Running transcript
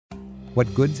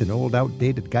What good's an old,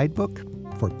 outdated guidebook?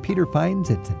 For Peter Finds,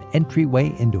 it's an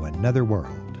entryway into another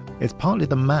world. It's partly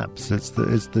the maps, it's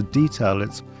the detail,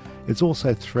 it's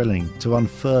also thrilling to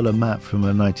unfurl a map from a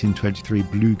 1923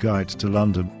 blue guide to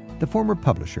London. The former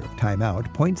publisher of Time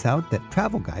Out points out that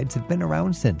travel guides have been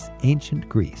around since ancient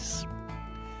Greece.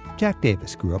 Jack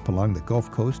Davis grew up along the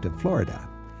Gulf Coast of Florida.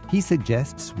 He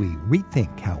suggests we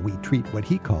rethink how we treat what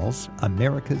he calls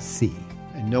America's Sea.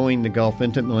 And knowing the Gulf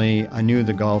intimately, I knew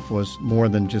the Gulf was more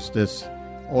than just this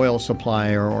oil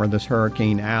supplier or this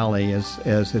hurricane alley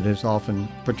as it is often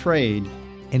portrayed.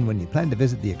 And when you plan to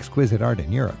visit the exquisite art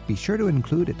in Europe, be sure to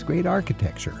include its great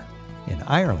architecture. In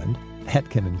Ireland, that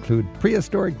can include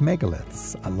prehistoric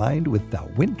megaliths aligned with the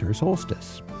winter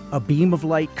solstice. A beam of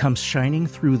light comes shining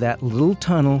through that little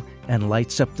tunnel and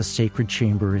lights up the sacred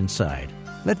chamber inside.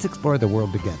 Let's explore the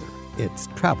world together. It's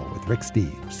Travel with Rick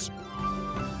Steves.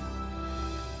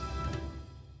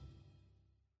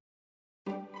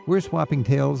 We're swapping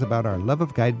tales about our love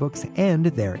of guidebooks and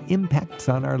their impacts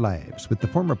on our lives with the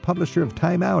former publisher of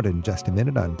Time Out in just a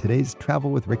minute on today's Travel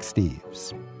with Rick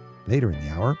Steves. Later in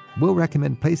the hour, we'll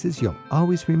recommend places you'll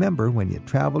always remember when you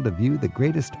travel to view the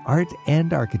greatest art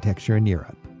and architecture in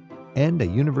Europe. And a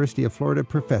University of Florida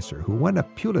professor who won a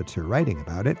Pulitzer writing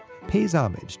about it pays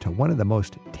homage to one of the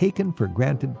most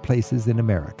taken-for-granted places in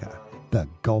America, the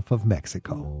Gulf of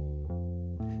Mexico.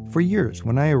 For years,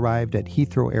 when I arrived at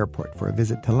Heathrow Airport for a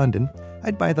visit to London,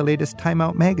 I'd buy the latest Time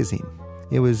Out magazine.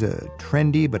 It was a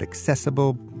trendy but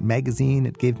accessible magazine.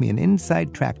 It gave me an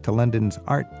inside track to London's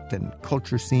art and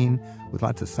culture scene with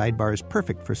lots of sidebars,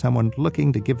 perfect for someone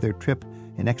looking to give their trip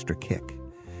an extra kick.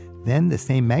 Then the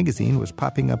same magazine was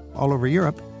popping up all over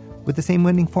Europe with the same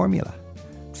winning formula.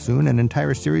 Soon an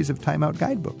entire series of Time Out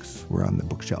guidebooks were on the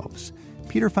bookshelves.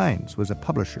 Peter Finds was a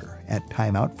publisher at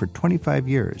Time Out for 25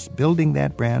 years, building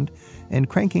that brand and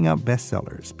cranking out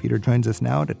bestsellers. Peter joins us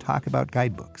now to talk about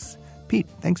guidebooks. Pete,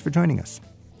 thanks for joining us.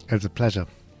 It's a pleasure.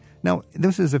 Now,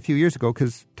 this is a few years ago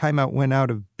because Time Out went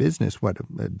out of business,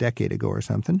 a decade ago or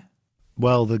something?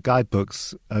 Well, the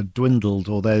guidebooks dwindled,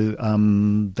 although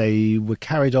they were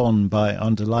carried on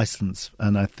under license,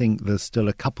 and I think there's still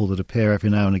a couple that appear every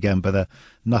now and again, but they're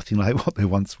nothing like what they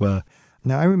once were.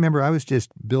 Now, I remember I was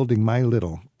just building my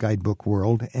little guidebook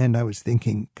world, and I was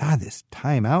thinking, God, this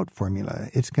Time Out formula,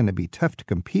 it's going to be tough to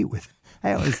compete with.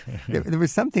 There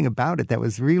was something about it that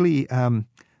was really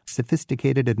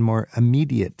sophisticated and more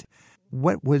immediate.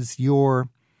 What was your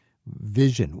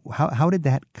vision? How did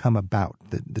that come about,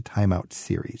 the Time Out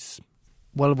series?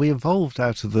 Well, we evolved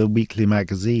out of the weekly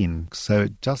magazine, so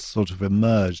it just sort of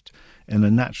emerged in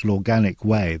a natural, organic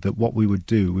way that what we would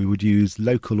do, we would use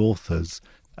local authors,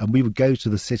 and we would go to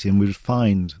the city and we would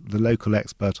find the local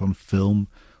expert on film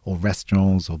or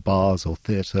restaurants or bars or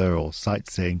theatre or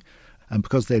sightseeing. And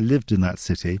because they lived in that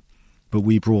city, but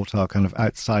we brought our kind of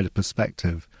outsider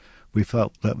perspective, we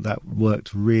felt that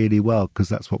worked really well, because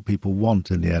that's what people want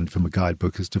in the end from a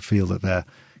guidebook, is to feel that they're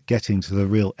getting to the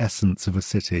real essence of a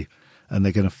city and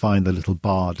they're going to find the little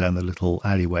bar down the little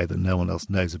alleyway that no one else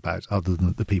knows about other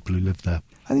than the people who live there.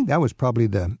 I think that was probably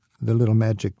the little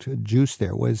magic juice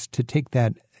there, was to take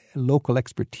that local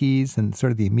expertise and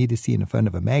sort of the immediacy in front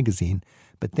of a magazine,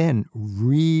 but then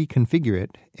reconfigure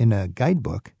it in a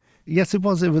guidebook. Yes, it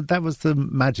was. That was the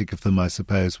magic of them, I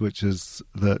suppose, which is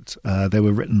that they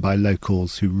were written by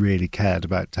locals who really cared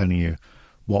about telling you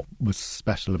what was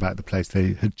special about the place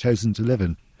they had chosen to live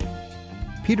in.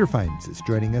 Peter Finds is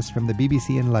joining us from the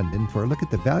BBC in London for a look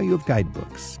at the value of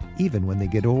guidebooks, even when they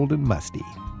get old and musty.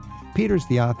 Peter's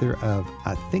the author of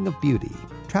A Thing of Beauty,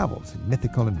 Travels in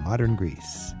Mythical and Modern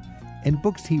Greece. And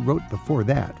books he wrote before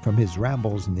that, from his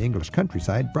rambles in the English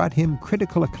countryside, brought him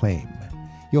critical acclaim.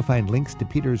 You'll find links to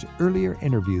Peter's earlier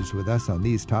interviews with us on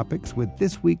these topics with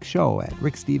this week's show at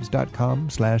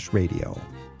ricksteves.com/radio.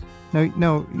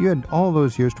 Now, you had all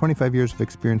those years, 25 years of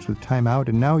experience with Time Out,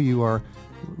 and now you've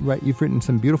written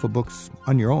some beautiful books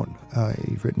on your own.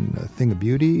 You've written A Thing of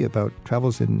Beauty about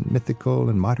travels in mythical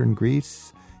and modern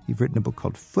Greece. You've written a book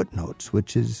called Footnotes,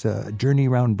 which is a journey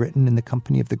around Britain in the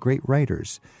company of the great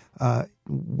writers.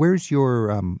 Where's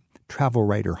your travel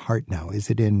writer heart now? Is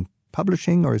it in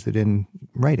publishing or is it in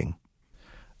writing?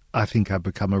 I think I've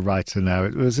become a writer now.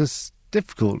 It was a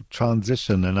difficult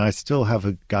transition, and I still have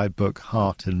a guidebook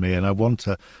heart in me, and I want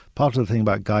to... Part of the thing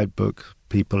about guidebook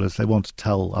people is they want to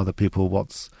tell other people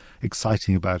what's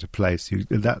exciting about a place.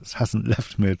 That hasn't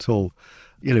left me at all.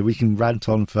 You know, we can rant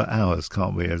on for hours,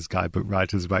 can't we, as guidebook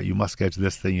writers, about you must go to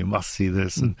this thing, you must see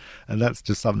this, and that's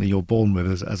just something you're born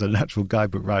with as a natural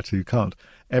guidebook writer. You can't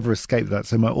ever escape that.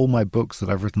 So all my books that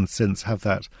I've written since have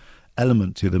that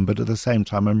element to them, but at the same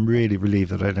time I'm really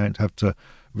relieved that I don't have to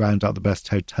round up the best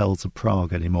hotels of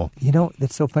Prague anymore. You know,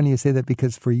 it's so funny you say that,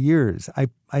 because for years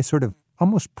I sort of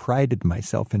almost prided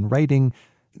myself in writing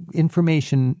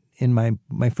information in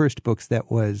my first books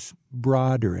that was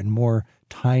broader and more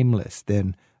timeless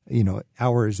than, you know,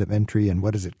 hours of entry and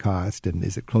what does it cost and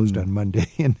is it closed on Monday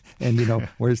and you know,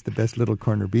 where's the best little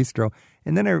corner bistro.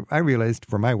 And then I realized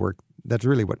for my work that's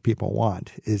really what people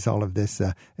want, is all of this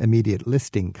immediate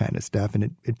listing kind of stuff.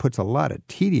 And it puts a lot of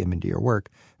tedium into your work,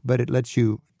 but it lets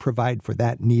you provide for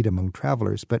that need among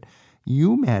travelers. But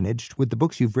you managed, with the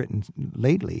books you've written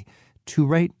lately, to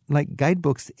write like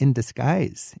guidebooks in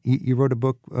disguise. You wrote a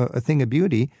book, A Thing of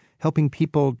Beauty, helping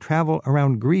people travel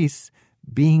around Greece,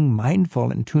 being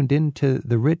mindful and tuned into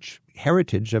the rich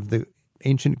heritage of the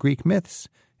ancient Greek myths.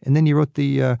 And then you wrote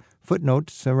the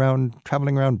footnotes around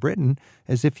traveling around Britain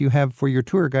as if you have for your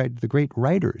tour guide the great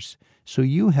writers. So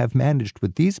you have managed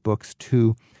with these books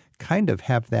to kind of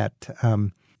have that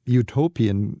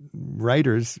utopian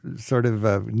writers sort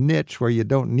of niche where you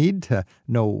don't need to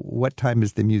know what time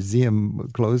is the museum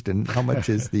closed and how much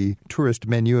is the tourist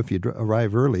menu if you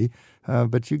arrive early.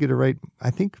 But you get to write,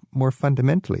 I think, more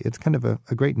fundamentally. It's kind of a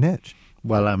great niche.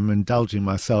 Well, I'm indulging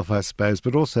myself, I suppose,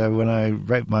 but also when I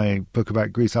wrote my book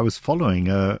about Greece, I was following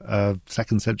a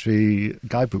second century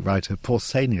guidebook writer,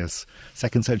 Pausanias,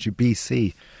 second century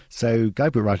BC. So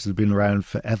guidebook writers have been around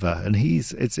forever, and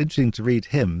it's interesting to read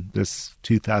him, this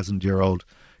 2,000-year-old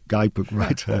guidebook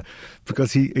writer,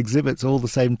 because he exhibits all the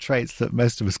same traits that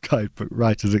most of us guidebook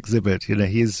writers exhibit. You know,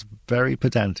 he is very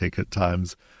pedantic at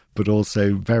times, but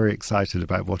also very excited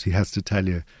about what he has to tell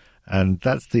you. And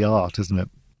that's the art, isn't it?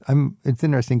 It's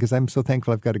interesting because I'm so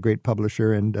thankful I've got a great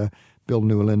publisher, and Bill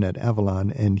Newland at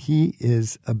Avalon, and he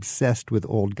is obsessed with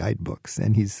old guidebooks,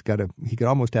 and he could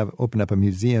almost open up a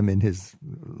museum in his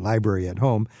library at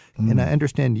home. And I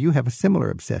understand you have a similar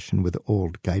obsession with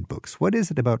old guidebooks. What is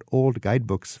it about old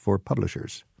guidebooks for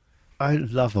publishers? I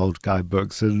love old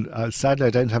guidebooks, and sadly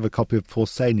I don't have a copy of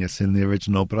Pausanias in the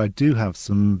original, but I do have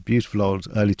some beautiful old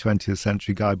early 20th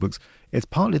century guidebooks. It's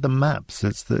partly the maps,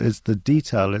 it's the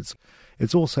detail,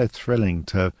 it's also thrilling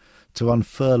to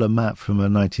unfurl a map from a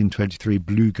 1923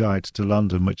 Blue Guide to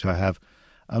London, which I have,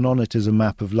 and on it is a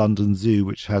map of London Zoo,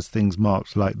 which has things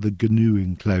marked like the GNU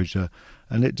enclosure,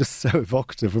 and it's just so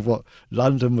evocative of what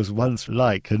London was once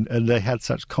like, and they had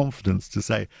such confidence to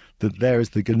say that there is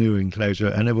the GNU enclosure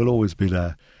and it will always be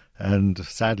there. And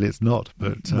sadly it's not,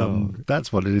 but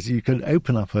that's what it is. You can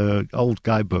open up an old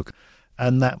guidebook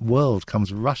and that world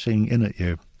comes rushing in at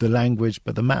you. The language,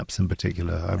 but the maps in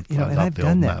particular. I love I've the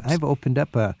done old that. maps. I've opened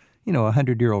up a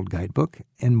 100-year-old guidebook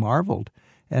and marveled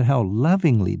at how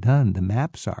lovingly done the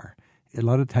maps are. A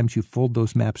lot of times you fold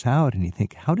those maps out and you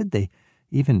think, how did they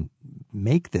even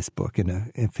make this book in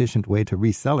an efficient way to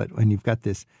resell it when you've got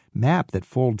this map that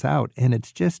folds out? And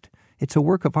it's a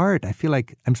work of art. I feel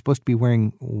like I'm supposed to be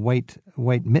wearing white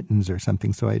mittens or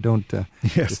something so I don't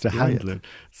yes, to handle it.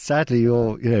 Sadly,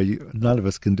 none of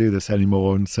us can do this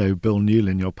anymore, and so Bill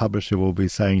Newland, your publisher, will be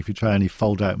saying if you try any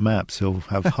fold-out maps, he'll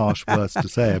have harsh words to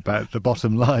say about the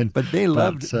bottom line. But they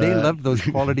loved those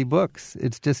quality books.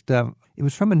 It's just it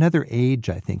was from another age,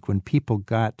 I think, when people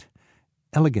got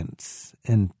elegance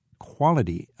and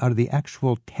quality out of the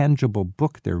actual tangible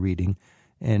book they're reading,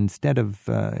 instead of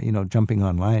jumping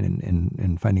online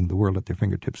and finding the world at their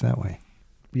fingertips that way.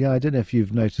 Yeah, I don't know if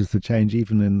you've noticed the change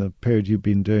even in the period you've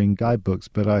been doing guidebooks,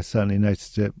 but I certainly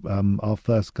noticed it. Our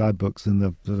first guidebooks in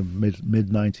the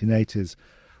mid-1980s,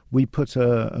 we put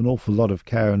an awful lot of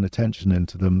care and attention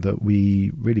into them that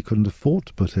we really couldn't afford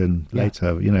to put in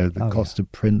later. The cost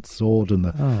of print soared and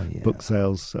the book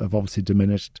sales have obviously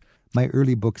diminished. My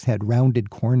early books had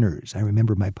rounded corners. I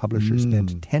remember my publisher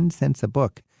spent 10 cents a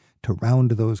book to round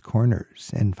those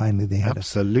corners, and finally they had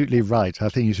absolutely right. I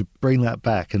think you should bring that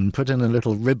back and put in a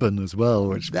little ribbon as well,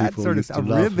 which that people sort used of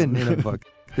to a love. ribbon in a book.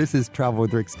 This is Travel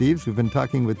with Rick Steves. We've been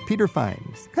talking with Peter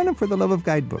Fines, kind of for the love of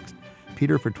guidebooks.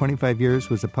 Peter, for 25 years,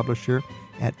 was a publisher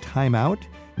at Time Out.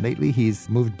 Lately, he's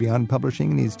moved beyond publishing,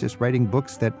 and he's just writing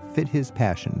books that fit his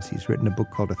passions. He's written a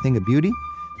book called A Thing of Beauty,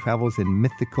 travels in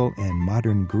mythical and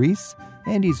modern Greece,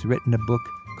 and he's written a book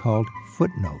called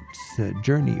Footnotes, a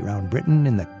journey around Britain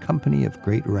in the company of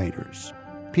great writers.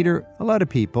 Peter, a lot of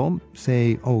people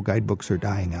say, guidebooks are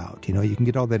dying out. You can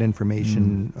get all that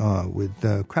information with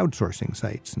crowdsourcing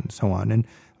sites and so on. And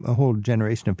a whole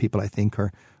generation of people, I think,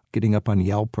 are getting up on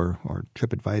Yelp or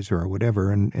TripAdvisor or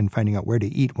whatever and finding out where to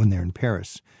eat when they're in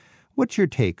Paris. What's your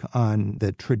take on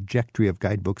the trajectory of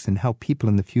guidebooks and how people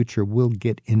in the future will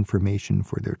get information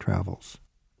for their travels?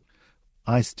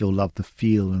 I still love the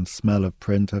feel and smell of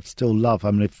print. If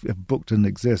a book didn't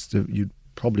exist, you'd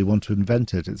probably want to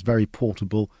invent it. It's very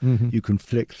portable. You can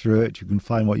flick through it. You can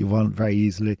find what you want very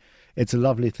easily. It's a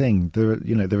lovely thing.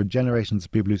 There are generations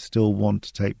of people who still want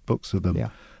to take books with them. Yeah.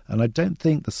 And I don't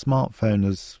think the smartphone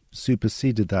has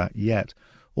superseded that yet.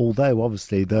 Although,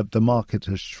 obviously, the market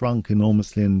has shrunk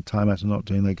enormously, and Time Out are not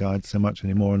doing their guides so much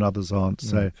anymore, and others aren't.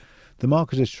 So the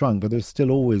market has shrunk, but there's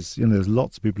still always, there's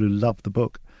lots of people who love the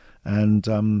book. And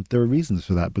there are reasons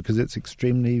for that, because it's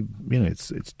extremely,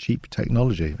 it's cheap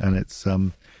technology, and it's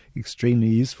extremely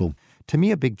useful. To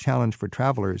me, a big challenge for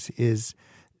travelers is,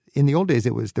 in the old days,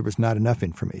 there was not enough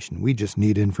information. We just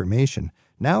need information.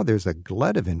 Now there's a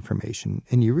glut of information,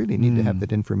 and you really need to have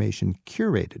that information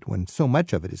curated, when so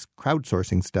much of it is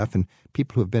crowdsourcing stuff, and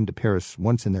people who have been to Paris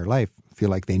once in their life feel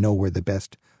like they know where the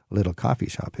best little coffee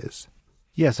shop is.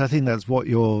 Yes, I think that's what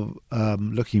you're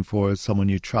looking for as someone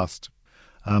you trust.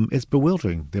 It's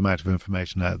bewildering, the amount of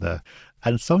information out there.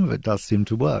 And some of it does seem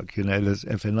to work.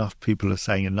 If enough people are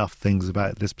saying enough things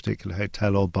about this particular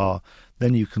hotel or bar,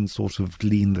 then you can sort of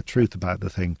glean the truth about the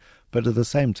thing. But at the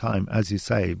same time, as you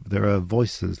say, there are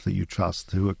voices that you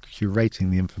trust who are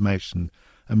curating the information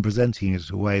and presenting it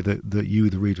in a way that you,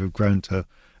 the reader, have grown to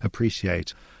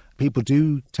appreciate. People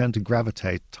do tend to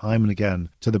gravitate time and again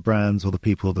to the brands or the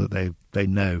people that they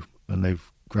know and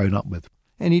they've grown up with.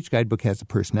 And each guidebook has a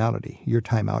personality. Your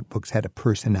Time Out books had a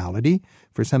personality.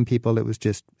 For some people, it was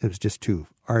just too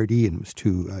arty, and it was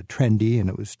too trendy, and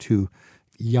it was too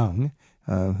young.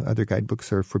 Other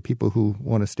guidebooks are for people who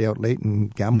want to stay out late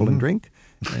and gamble and drink,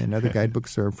 and other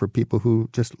guidebooks are for people who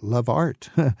just love art.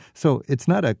 So it's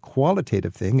not a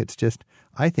qualitative thing. It's just,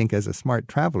 I think, as a smart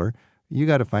traveler, you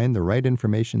got to find the right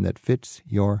information that fits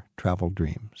your travel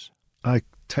dreams. I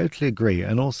totally agree.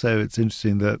 And also it's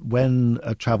interesting that when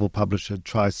a travel publisher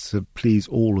tries to please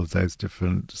all of those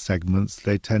different segments,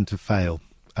 they tend to fail.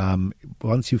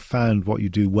 Once you've found what you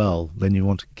do well, then you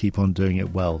want to keep on doing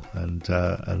it well, and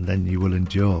then you will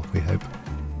endure, we hope.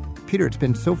 Peter, it's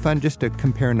been so fun just to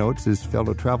compare notes as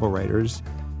fellow travel writers.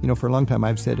 For a long time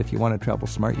I've said if you want to travel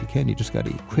smart, you can. You just got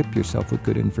to equip yourself with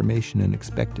good information and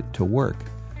expect it to work.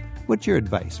 What's your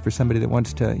advice for somebody that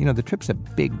wants to, the trip's a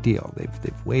big deal.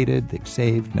 They've waited, they've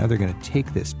saved, now they're going to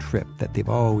take this trip that they've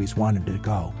always wanted to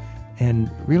go.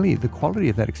 And really, the quality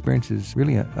of that experience is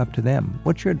really up to them.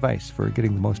 What's your advice for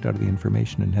getting the most out of the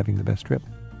information and having the best trip?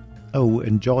 Oh,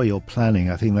 enjoy your planning.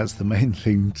 I think that's the main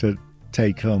thing to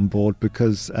take on board,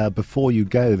 because before you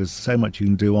go, there's so much you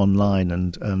can do online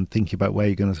and thinking about where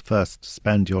you're going to first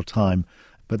spend your time.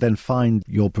 But then find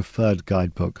your preferred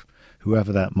guidebook,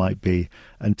 whoever that might be,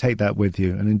 and take that with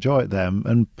you and enjoy it there,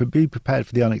 and be prepared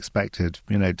for the unexpected.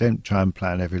 Don't try and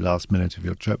plan every last minute of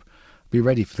your trip. Be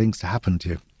ready for things to happen to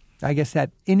you. I guess that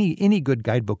any good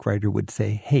guidebook writer would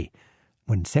say, hey,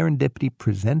 when serendipity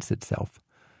presents itself,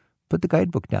 put the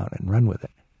guidebook down and run with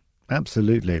it.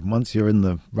 Absolutely. Once you're in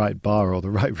the right bar or the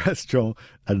right restaurant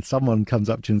and someone comes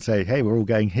up to you and say, hey, we're all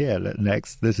going here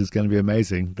next, this is going to be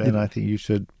amazing, then I think you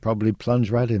should probably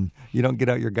plunge right in. You don't get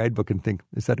out your guidebook and think,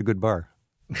 is that a good bar?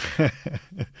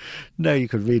 No, you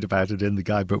could read about it in the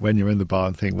guidebook when you're in the bar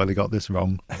and think, well, they got this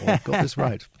wrong or got this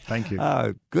right. Thank you.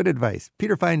 Good advice.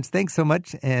 Peter Fines, thanks so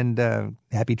much, and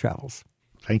happy travels.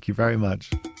 Thank you very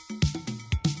much.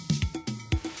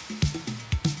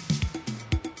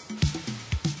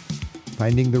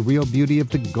 Finding the real beauty of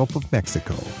the Gulf of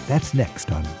Mexico. That's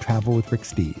next on Travel with Rick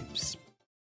Steves.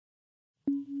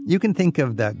 You can think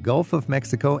of the Gulf of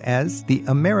Mexico as the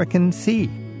American Sea,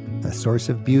 a source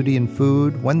of beauty and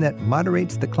food, one that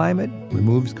moderates the climate,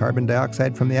 removes carbon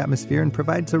dioxide from the atmosphere, and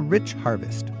provides a rich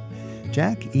harvest.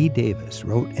 Jack E. Davis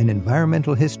wrote an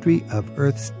environmental history of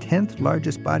Earth's 10th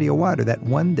largest body of water that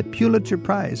won the Pulitzer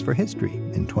Prize for History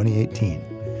in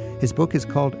 2018. His book is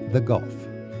called The Gulf,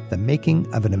 The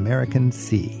Making of an American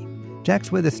Sea.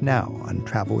 Jack's with us now on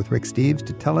Travel with Rick Steves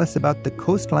to tell us about the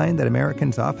coastline that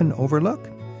Americans often overlook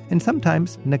and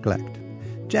sometimes neglect.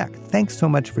 Jack, thanks so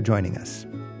much for joining us.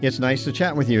 It's nice to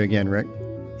chat with you again, Rick.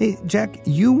 Hey, Jack,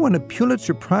 you won a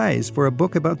Pulitzer Prize for a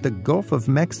book about the Gulf of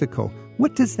Mexico.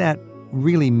 What does that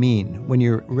really mean when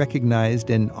you're recognized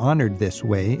and honored this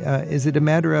way? Is it a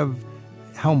matter of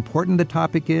how important the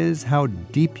topic is, how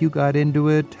deep you got into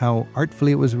it, how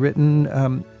artfully it was written?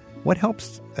 What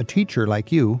helps a teacher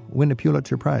like you win a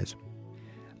Pulitzer Prize?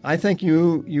 I think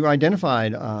you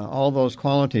identified all those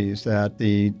qualities that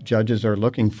the judges are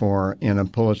looking for in a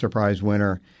Pulitzer Prize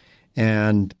winner.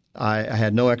 And I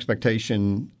had no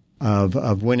expectation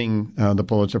of winning the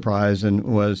Pulitzer Prize and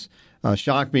was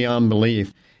shocked beyond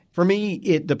belief. For me,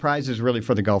 the prize is really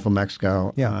for the Gulf of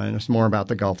Mexico. Yeah. And it's more about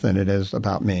the Gulf than it is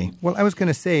about me. Well, I was going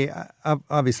to say,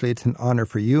 obviously it's an honor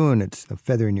for you and it's a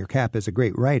feather in your cap as a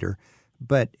great writer,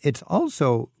 but it's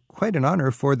also quite an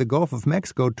honor for the Gulf of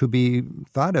Mexico to be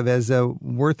thought of as a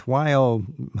worthwhile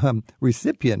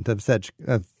recipient of such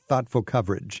thoughtful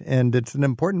coverage. And it's an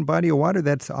important body of water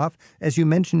that's off, as you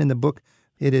mentioned in the book,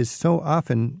 it is so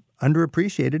often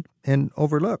underappreciated and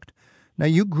overlooked. Now,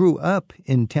 you grew up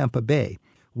in Tampa Bay,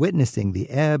 witnessing the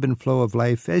ebb and flow of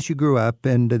life as you grew up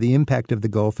and the impact of the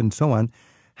Gulf and so on.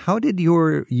 How did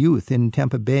your youth in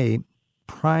Tampa Bay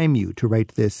prime you to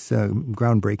write this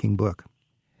groundbreaking book?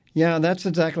 Yeah, that's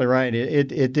exactly right.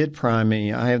 It did prime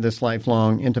me. I have this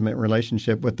lifelong intimate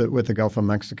relationship with the Gulf of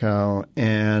Mexico,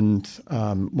 and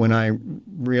when I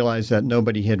realized that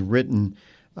nobody had written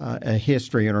a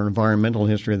history or an environmental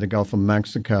history of the Gulf of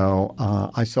Mexico,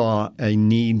 I saw a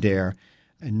need there.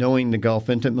 And knowing the Gulf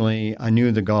intimately, I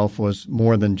knew the Gulf was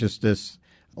more than just this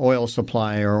oil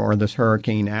supplier or this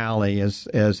Hurricane Alley, as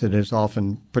it is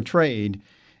often portrayed.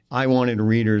 I wanted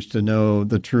readers to know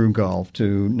the true Gulf,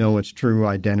 to know its true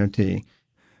identity.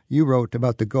 You wrote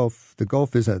about the Gulf. The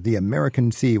Gulf is the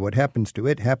American Sea. What happens to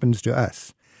it happens to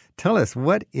us. Tell us,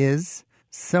 what is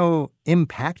so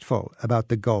impactful about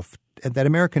the Gulf that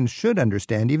Americans should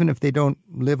understand, even if they don't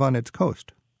live on its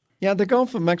coast? Yeah, the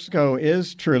Gulf of Mexico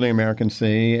is truly American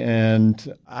Sea,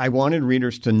 and I wanted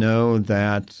readers to know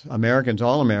that Americans,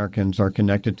 all Americans, are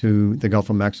connected to the Gulf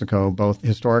of Mexico, both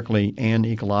historically and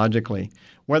ecologically,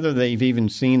 whether they've even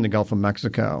seen the Gulf of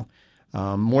Mexico.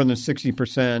 More than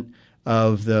 60%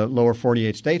 of the lower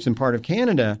 48 states and part of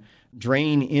Canada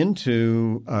drain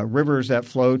into rivers that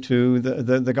flow to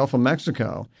the Gulf of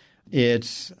Mexico.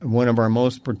 It's one of our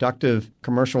most productive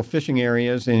commercial fishing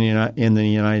areas in the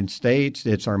United States.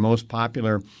 It's our most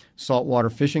popular saltwater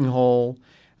fishing hole.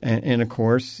 And of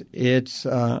course, it's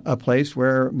a place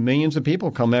where millions of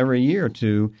people come every year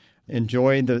to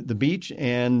enjoy the beach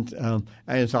and,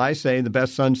 as I say, the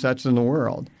best sunsets in the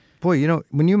world. Boy,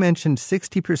 when you mentioned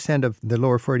 60% of the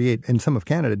lower 48 and some of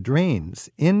Canada drains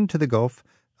into the Gulf,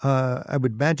 I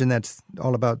would imagine that's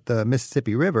all about the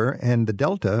Mississippi River and the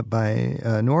Delta by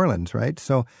New Orleans, right?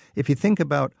 So if you think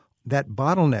about that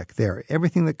bottleneck there,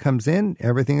 everything that comes in,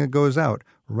 everything that goes out,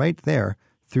 right there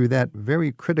through that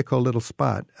very critical little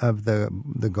spot of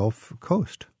the Gulf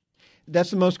Coast.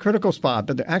 That's the most critical spot,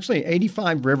 but actually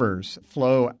 85 rivers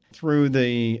flow through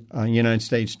the United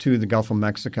States to the Gulf of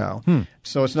Mexico.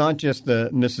 So it's not just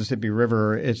the Mississippi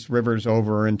River, it's rivers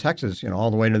over in Texas, all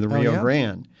the way to the Rio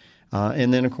Grande.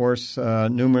 And then, of course,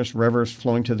 numerous rivers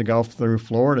flowing to the Gulf through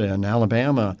Florida and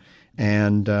Alabama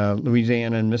and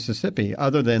Louisiana and Mississippi,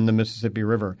 other than the Mississippi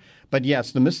River. But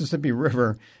yes, the Mississippi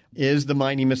River is the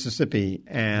mighty Mississippi.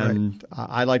 And right.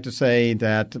 I like to say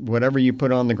that whatever you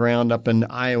put on the ground up in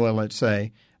Iowa, let's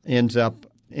say, ends up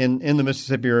in the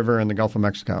Mississippi River and the Gulf of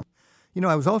Mexico.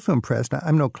 I was also impressed.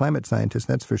 I'm no climate scientist,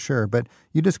 that's for sure, but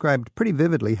you described pretty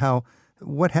vividly how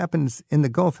what happens in the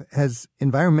Gulf has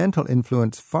environmental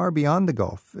influence far beyond the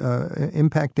Gulf,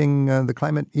 impacting the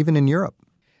climate even in Europe.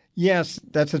 Yes,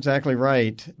 that's exactly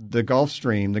right. The Gulf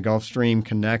Stream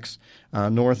connects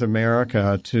North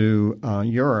America to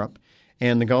Europe,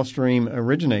 and the Gulf Stream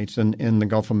originates in the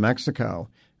Gulf of Mexico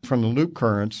from the loop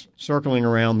currents circling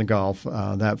around the Gulf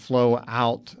that flow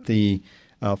out the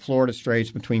Florida Straits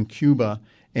between Cuba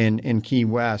and Key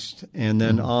West, and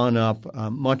then on up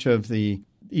much of the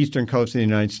eastern coast of the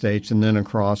United States and then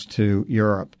across to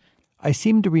Europe. I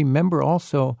seem to remember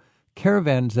also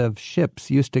caravans of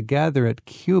ships used to gather at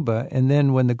Cuba, and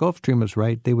then when the Gulf Stream was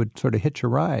right, they would sort of hitch a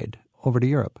ride over to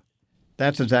Europe.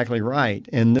 That's exactly right.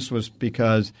 And this was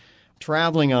because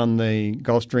traveling on the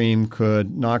Gulf Stream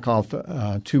could knock off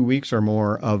 2 weeks or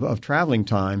more of traveling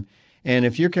time. And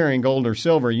if you're carrying gold or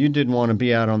silver, you didn't want to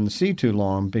be out on the sea too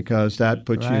long because that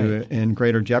puts you in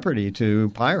greater jeopardy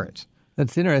to pirates.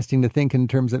 That's interesting to think in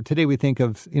terms of, today we think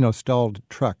of, stalled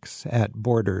trucks at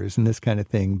borders and this kind of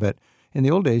thing. But in the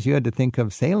old days, you had to think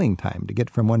of sailing time to get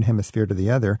from one hemisphere to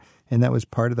the other. And that was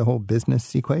part of the whole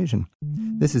business equation.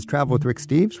 This is Travel with Rick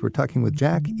Steves. We're talking with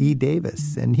Jack E.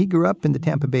 Davis. And he grew up in the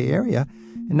Tampa Bay area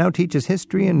and now teaches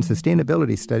history and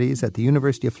sustainability studies at the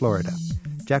University of Florida.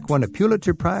 Jack won a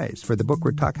Pulitzer Prize for the book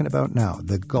we're talking about now,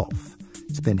 The Gulf.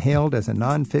 It's been hailed as a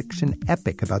nonfiction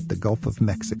epic about the Gulf of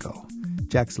Mexico.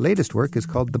 Jack's latest work is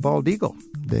called The Bald Eagle,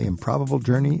 The Improbable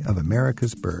Journey of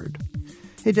America's Bird.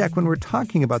 Hey, Jack, when we're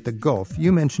talking about the Gulf,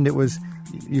 you mentioned it was,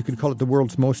 you could call it the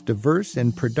world's most diverse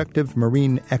and productive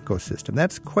marine ecosystem.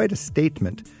 That's quite a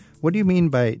statement. What do you mean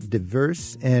by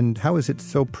diverse, and how is it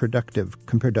so productive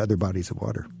compared to other bodies of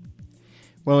water?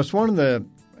 Well, it's one of the,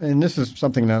 and this is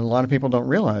something that a lot of people don't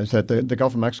realize, that the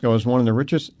Gulf of Mexico is one of the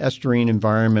richest estuarine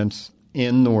environments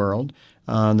in the world.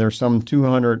 There's some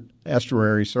 200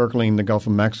 estuaries circling the Gulf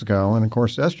of Mexico. And, of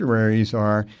course, estuaries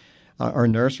are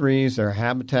nurseries, they're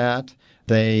habitat.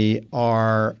 They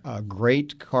are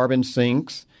great carbon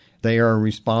sinks. They are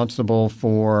responsible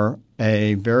for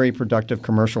a very productive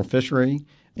commercial fishery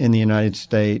in the United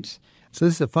States. So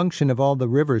this is a function of all the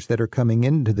rivers that are coming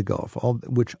into the Gulf, all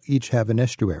which each have an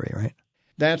estuary, right?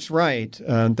 That's right.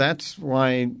 That's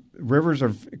why rivers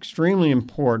are extremely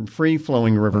important.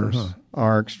 Free-flowing rivers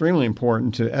are extremely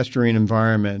important to estuarine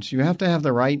environments. You have to have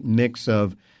the right mix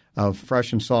of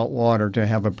fresh and salt water to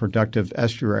have a productive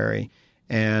estuary.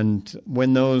 And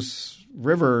when those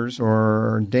rivers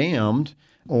are dammed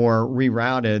or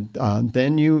rerouted,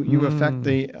 then you affect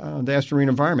the estuarine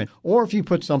environment. Or if you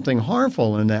put something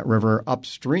harmful in that river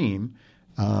upstream,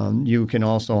 you can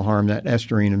also harm that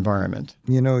estuarine environment.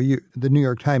 You know, the New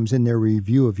York Times, in their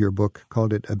review of your book,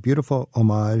 called it a beautiful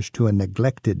homage to a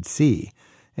neglected sea.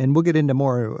 And we'll get into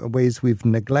more ways we've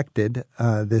neglected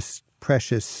this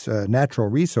precious natural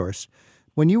resource.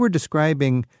 When you were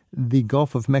describing the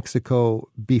Gulf of Mexico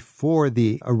before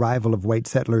the arrival of white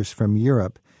settlers from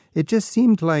Europe, it just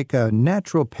seemed like a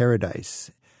natural paradise.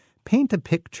 Paint a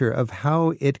picture of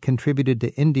how it contributed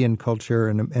to Indian culture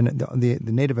and the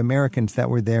Native Americans that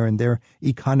were there and their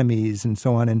economies and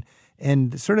so on,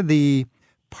 and sort of the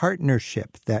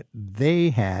partnership that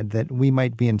they had that we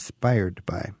might be inspired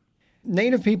by.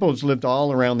 Native peoples lived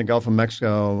all around the Gulf of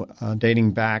Mexico,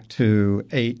 dating back to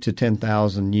 8,000 to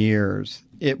 10,000 years.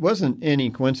 It wasn't any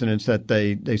coincidence that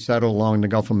they settled along the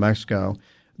Gulf of Mexico.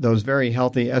 Those very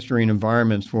healthy estuarine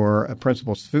environments were a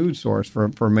principal food source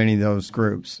for many of those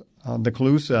groups. The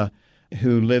Calusa,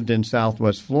 who lived in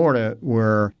southwest Florida,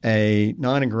 were a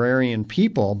non-agrarian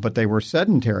people, but they were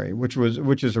sedentary, which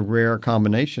is a rare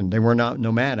combination. They were not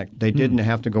nomadic. They didn't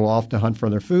have to go off to hunt for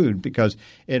their food because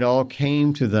it all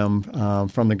came to them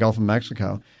from the Gulf of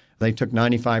Mexico. They took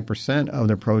 95% of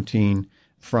their protein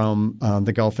from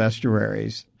the Gulf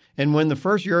estuaries. And when the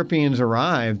first Europeans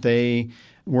arrived, they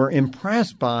were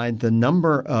impressed by the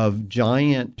number of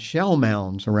giant shell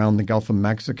mounds around the Gulf of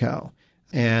Mexico.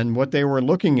 And what they were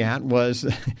looking at was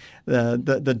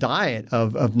the diet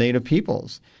of native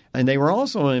peoples. And they were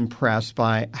also impressed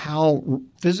by how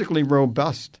physically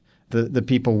robust the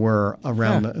people were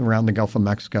around the Gulf of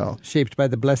Mexico. Shaped by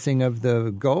the blessing of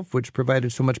the Gulf, which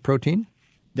provided so much protein?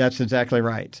 That's exactly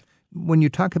right. When you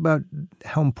talk about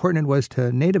how important it was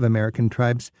to Native American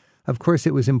tribes, of course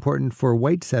it was important for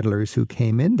white settlers who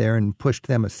came in there and pushed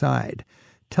them aside.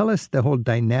 Tell us the whole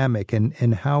dynamic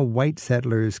and how white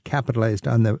settlers capitalized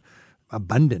on the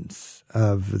abundance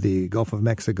of the Gulf of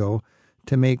Mexico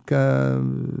to make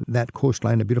that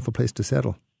coastline a beautiful place to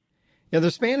settle. Yeah,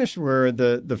 the Spanish were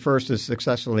the first to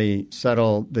successfully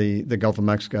settle the Gulf of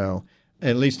Mexico,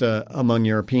 at least among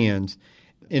Europeans.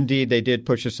 Indeed, they did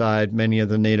push aside many of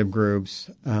the native groups,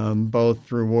 both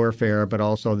through warfare, but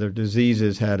also their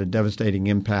diseases had a devastating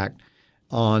impact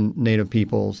on native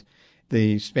peoples.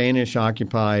 The Spanish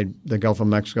occupied the Gulf of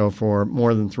Mexico for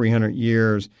more than 300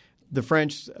 years. The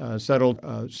French settled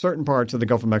certain parts of the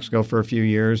Gulf of Mexico for a few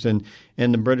years, and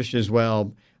the British as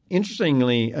well.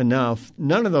 Interestingly enough,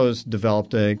 none of those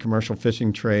developed a commercial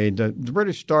fishing trade. The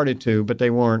British started to, but they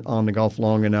weren't on the Gulf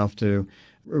long enough to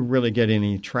really get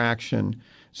any traction.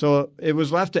 So it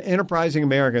was left to enterprising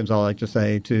Americans, I like to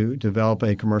say, to develop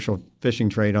a commercial fishing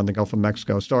trade on the Gulf of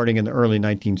Mexico starting in the early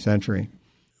 19th century.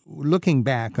 Looking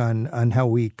back on how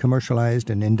we commercialized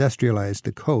and industrialized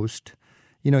the coast,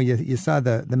 you saw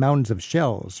the mountains of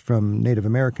shells from Native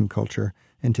American culture,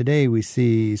 and today we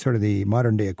see sort of the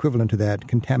modern-day equivalent to that,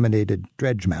 contaminated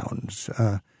dredge mounds.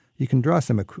 You can draw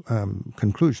some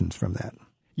conclusions from that.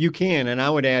 You can, and I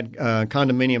would add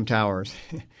condominium towers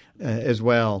as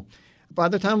well. By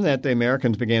the time that the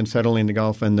Americans began settling the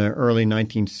Gulf in the early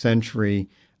 19th century,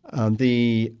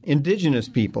 the indigenous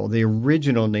people, the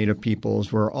original native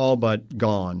peoples, were all but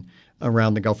gone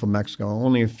around the Gulf of Mexico.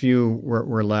 Only a few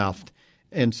were left.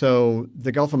 And so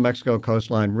the Gulf of Mexico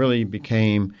coastline really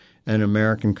became an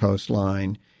American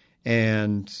coastline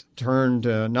and turned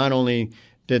not only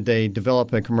did they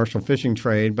develop a commercial fishing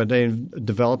trade, but they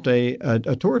developed a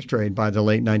tourist trade by the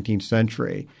late 19th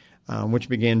century, which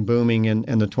began booming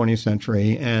in the 20th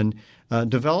century. And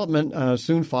development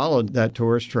soon followed that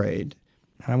tourist trade.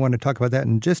 I want to talk about that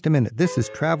in just a minute. This is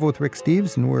Travel with Rick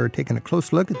Steves, and we're taking a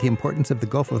close look at the importance of the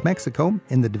Gulf of Mexico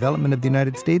in the development of the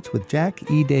United States with Jack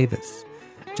E. Davis.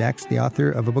 Jack's the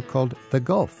author of a book called The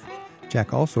Gulf.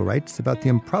 Jack also writes about the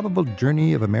improbable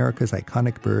journey of America's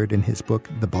iconic bird in his book,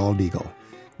 The Bald Eagle.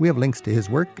 We have links to his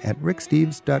work at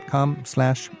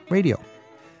ricksteves.com/radio.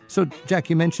 So,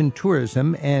 Jack, you mentioned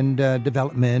tourism and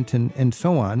development and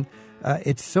so on.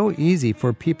 It's so easy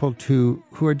for people who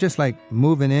are just like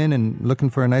moving in and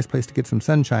looking for a nice place to get some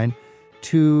sunshine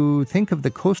to think of the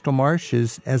coastal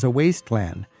marshes as a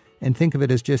wasteland. and think of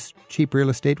it as just cheap real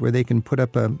estate where they can put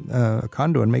up a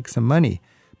condo and make some money.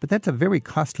 But that's a very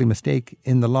costly mistake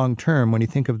in the long term when you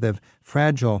think of the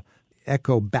fragile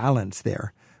eco balance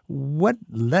there. What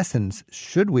lessons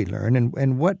should we learn,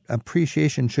 and what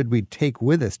appreciation should we take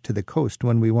with us to the coast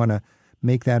when we want to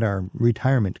make that our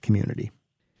retirement community?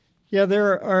 Yeah,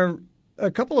 there are a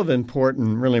couple of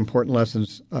really important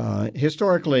lessons.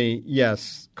 Historically,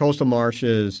 yes, coastal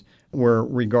marshes were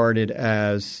regarded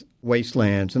as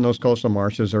wastelands, and those coastal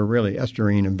marshes are really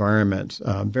estuarine environments,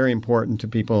 very important to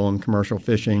people in commercial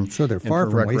fishing. So they're far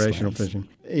from recreational wastelands.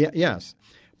 fishing. Yes.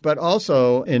 But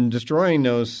also in destroying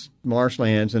those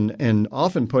marshlands and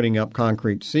often putting up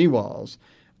concrete seawalls,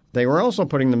 they were also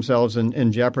putting themselves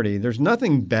in jeopardy. There's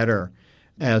nothing better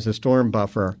as a storm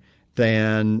buffer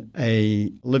than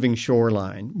a living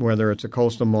shoreline, whether it's a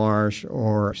coastal marsh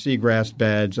or seagrass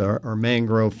beds or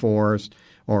mangrove forest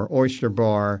or oyster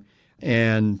bar.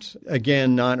 And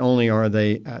again, not only are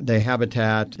they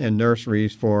habitat and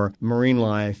nurseries for marine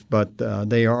life, but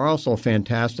they are also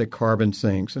fantastic carbon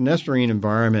sinks. An estuarine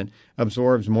environment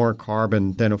absorbs more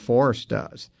carbon than a forest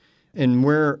does. And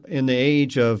we're in the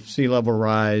age of sea level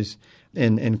rise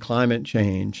and climate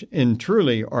change. And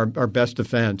truly our best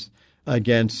defense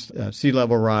against sea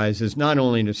level rise is not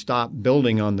only to stop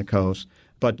building on the coast,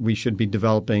 but we should be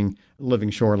developing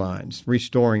living shorelines,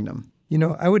 restoring them. You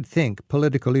know, I would think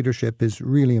political leadership is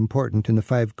really important in the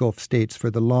 5 Gulf states for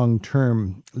the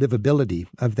long-term livability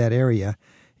of that area.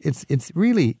 It's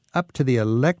really up to the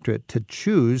electorate to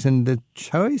choose, and the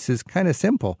choice is kind of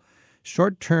simple.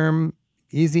 Short-term,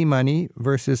 easy money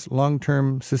versus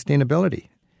long-term sustainability.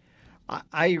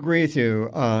 I agree with you.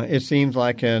 It seems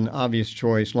like an obvious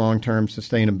choice, long-term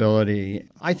sustainability.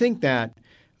 I think that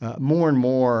more and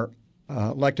more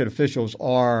elected officials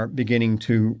are beginning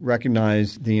to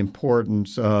recognize the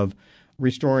importance of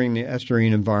restoring the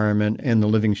estuarine environment and the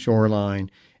living shoreline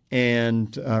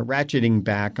and ratcheting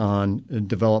back on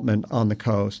development on the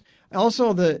coast.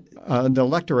 Also, the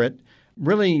electorate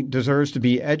really deserves to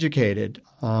be educated.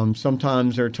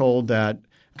 Sometimes they're told that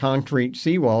concrete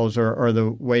seawalls are the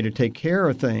way to take care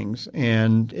of things,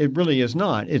 and it really is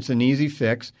not. It's an easy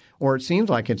fix, or it seems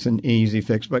like it's an easy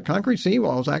fix, but concrete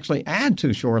seawalls actually add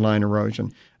to shoreline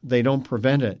erosion. They don't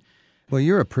prevent it. Well,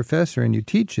 you're a professor and you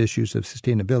teach issues of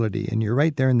sustainability, and you're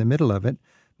right there in the middle of it.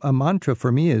 A mantra for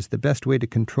me is the best way to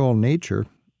control nature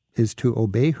is to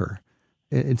obey her.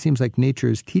 It seems like nature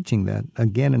is teaching that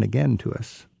again and again to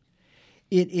us.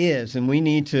 It is, and we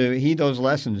need to heed those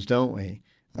lessons, don't we?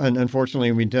 And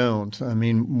unfortunately, we don't. I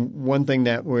mean, one thing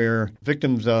that we're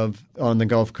victims of on the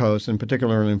Gulf Coast, and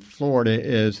particularly in Florida,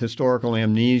 is historical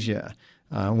amnesia.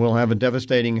 We'll have a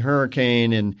devastating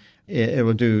hurricane, and it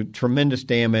will do tremendous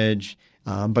damage.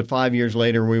 But 5 years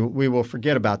later, we will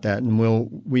forget about that, and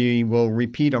we will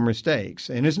repeat our mistakes.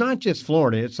 And it's not just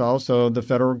Florida; it's also the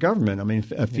federal government. I mean,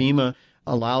 FEMA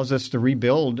allows us to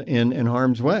rebuild in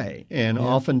harm's way, and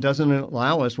often doesn't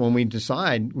allow us when we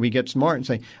decide, we get smart and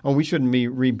say, oh, we shouldn't be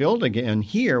rebuild again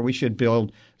here. We should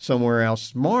build somewhere else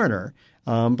smarter.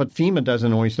 But FEMA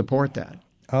doesn't always support that.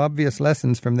 Obvious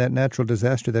lessons from that natural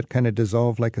disaster that kind of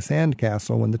dissolved like a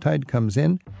sandcastle when the tide comes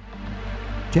in.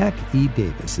 Jack E.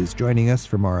 Davis is joining us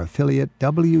from our affiliate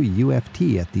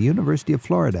WUFT at the University of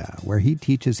Florida, where he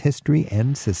teaches history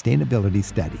and sustainability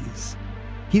studies.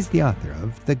 He's the author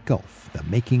of The Gulf, The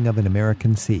Making of an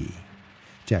American Sea.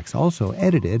 Jack's also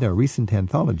edited a recent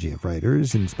anthology of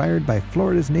writers inspired by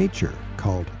Florida's nature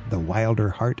called The Wilder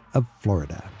Heart of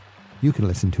Florida. You can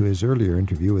listen to his earlier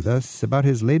interview with us about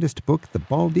his latest book, The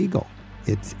Bald Eagle.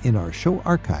 It's in our show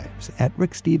archives at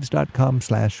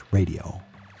ricksteves.com/radio.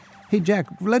 Hey, Jack,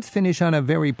 let's finish on a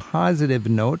very positive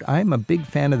note. I'm a big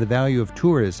fan of the value of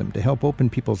tourism to help open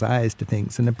people's eyes to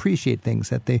things and appreciate things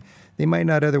that they might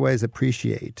not otherwise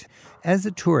appreciate. As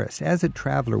a tourist, as a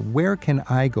traveler, where can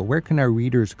I go? Where can our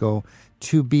readers go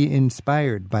to be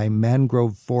inspired by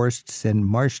mangrove forests and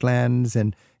marshlands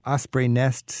and osprey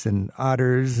nests and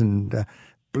otters and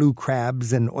blue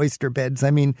crabs and oyster beds?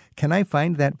 I mean, can I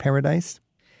find that paradise?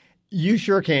 You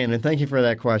sure can, and thank you for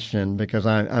that question, because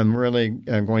I'm really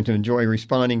going to enjoy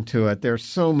responding to it. There's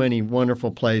so many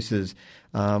wonderful places.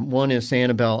 One is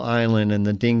Sanibel Island and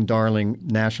the Ding Darling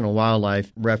National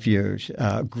Wildlife Refuge.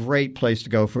 Great place to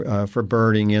go for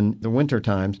birding in the winter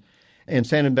times. And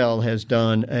Sanibel has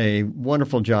done a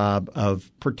wonderful job of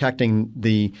protecting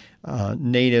the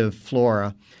native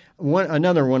flora.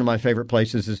 Another one of my favorite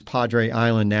places is Padre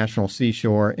Island National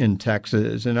Seashore in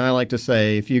Texas. And I like to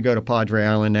say, if you go to Padre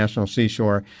Island National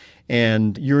Seashore,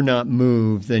 and you're not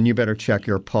moved, then you better check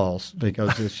your pulse,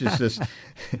 because it's just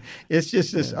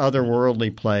this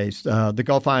otherworldly place. The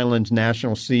Gulf Islands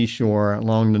National Seashore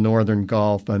along the northern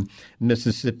Gulf and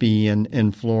Mississippi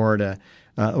and Florida,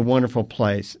 a wonderful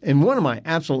place. And one of my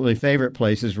absolutely favorite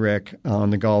places, Rick,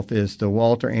 on the Gulf is the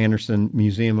Walter Anderson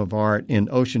Museum of Art in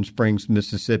Ocean Springs,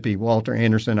 Mississippi. Walter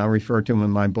Anderson, I refer to him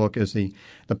in my book as the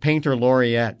painter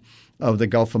laureate of the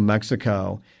Gulf of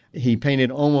Mexico. He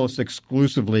painted almost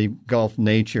exclusively Gulf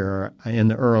nature in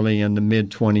the early and the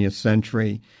mid-20th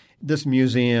century. This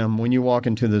museum, when you walk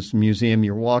into this museum,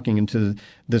 you're walking into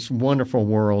this wonderful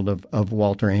world of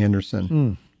Walter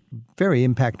Anderson. Very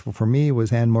impactful for me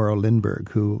was Anne Morrow Lindbergh,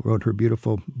 who wrote her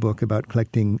beautiful book about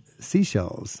collecting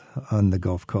seashells on the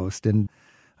Gulf Coast. And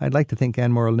I'd like to think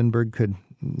Anne Morrow Lindbergh could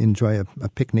enjoy a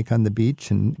picnic on the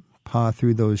beach and paw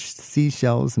through those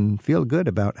seashells and feel good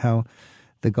about how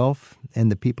the Gulf and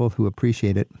the people who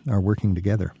appreciate it are working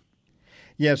together.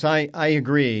 Yes, I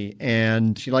agree.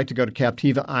 And she liked to go to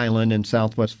Captiva Island in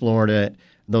southwest Florida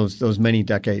those many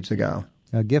decades ago.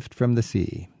 A gift from the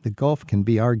sea. The Gulf can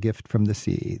be our gift from the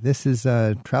sea. This is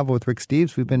Travel with Rick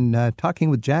Steves. We've been talking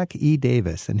with Jack E.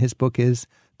 Davis, and his book is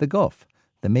The Gulf,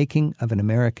 The Making of an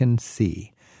American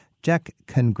Sea. Jack,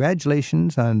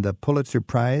 congratulations on the Pulitzer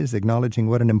Prize, acknowledging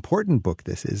what an important book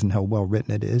this is and how well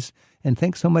written it is. And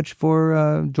thanks so much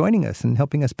for joining us and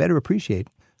helping us better appreciate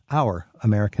our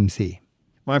American sea.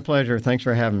 My pleasure. Thanks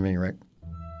for having me, Rick.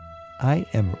 I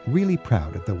am really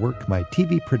proud of the work my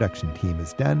TV production team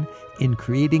has done in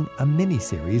creating a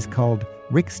mini-series called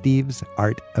Rick Steves'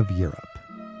 Art of Europe.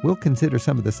 We'll consider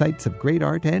some of the sites of great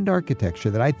art and architecture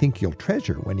that I think you'll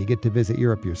treasure when you get to visit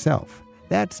Europe yourself.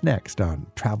 That's next on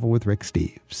Travel with Rick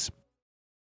Steves.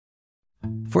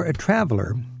 For a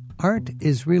traveler, art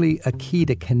is really a key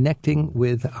to connecting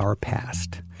with our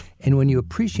past. And when you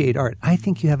appreciate art, I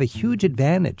think you have a huge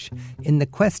advantage in the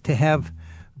quest to have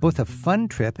both a fun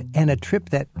trip and a trip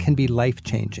that can be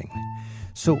life-changing.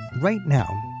 So right now,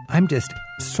 I'm just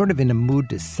sort of in a mood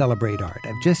to celebrate art.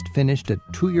 I've just finished a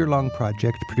 2-year-long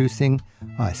project producing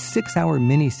a 6-hour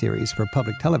mini-series for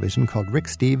public television called Rick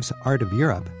Steves' Art of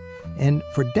Europe. And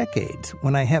for decades,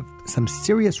 when I have some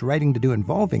serious writing to do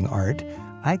involving art,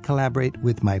 I collaborate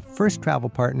with my first travel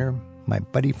partner, my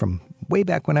buddy from way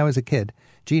back when I was a kid,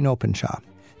 Gene Openshaw.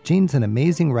 Gene's an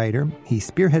amazing writer. He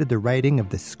spearheaded the writing of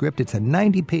the script. It's a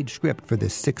 90-page script for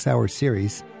this 6-hour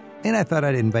series. And I thought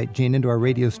I'd invite Gene into our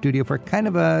radio studio for kind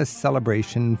of a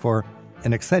celebration for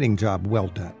an exciting job well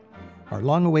done. Our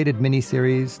long-awaited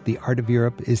miniseries, The Art of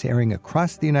Europe, is airing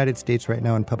across the United States right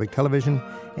now on public television.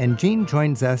 And Gene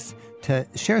joins us to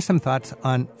share some thoughts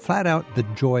on, flat out, the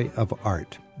joy of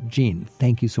art. Gene,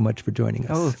 thank you so much for joining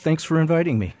us. Oh, thanks for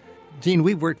inviting me. Gene,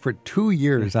 we've worked for 2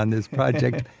 years on this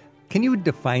project. Can you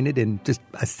define it in just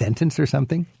a sentence or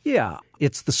something? Yeah,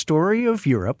 it's the story of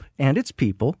Europe and its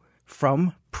people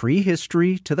from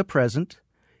prehistory to the present,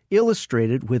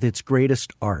 illustrated with its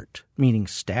greatest art, meaning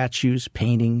statues,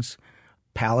 paintings,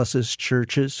 palaces,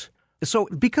 churches. So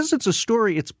because it's a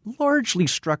story, it's largely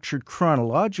structured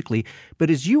chronologically, but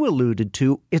as you alluded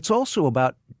to, it's also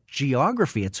about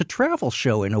geography. It's a travel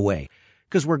show in a way,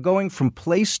 because we're going from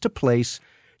place to place,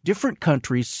 different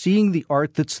countries, seeing the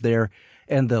art that's there,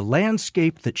 and the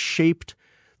landscape that shaped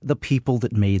the people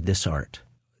that made this art.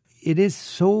 It is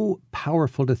so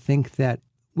powerful to think that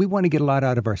we want to get a lot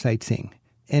out of our sightseeing.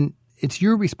 And it's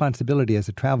your responsibility as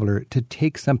a traveler to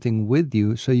take something with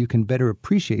you so you can better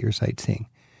appreciate your sightseeing.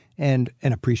 And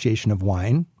an appreciation of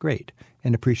wine, great.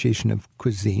 An appreciation of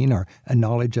cuisine, or a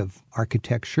knowledge of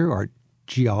architecture or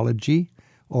geology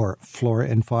or flora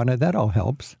and fauna, that all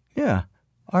helps. Yeah.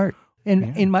 Art.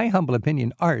 And in my humble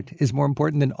opinion, art is more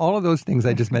important than all of those things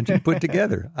I just mentioned put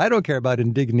together. I don't care about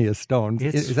indigenous stones.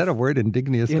 Is that a word,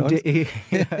 indigenous stones?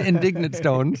 Indignant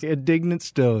stones. Indignant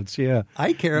stones, yeah.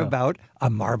 I care about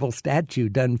a marble statue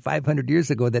done 500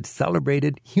 years ago that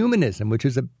celebrated humanism, which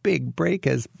is a big break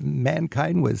as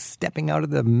mankind was stepping out of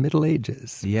the Middle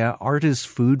Ages. Yeah, art is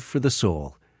food for the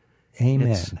soul.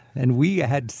 Amen. And we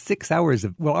had 6 hours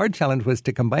of, our challenge was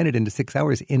to combine it into 6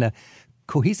 hours in a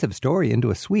cohesive story, into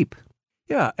a sweep.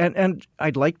 Yeah, and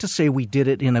I'd like to say we did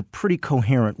it in a pretty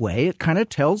coherent way. It kind of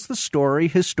tells the story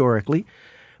historically,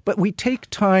 but we take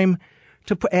time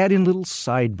to add in little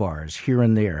sidebars here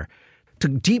and there, to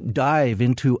deep dive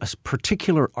into a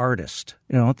particular artist,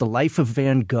 the life of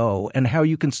Van Gogh, and how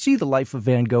you can see the life of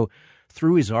Van Gogh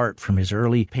through his art, from his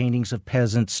early paintings of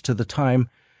peasants to the time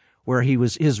where he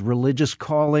was his religious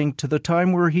calling to the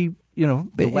time where he,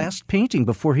 the last painting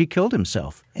before he killed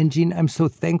himself. And Gene, I'm so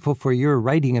thankful for your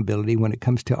writing ability when it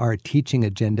comes to our teaching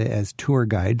agenda as tour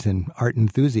guides and art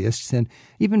enthusiasts. And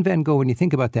even Van Gogh, when you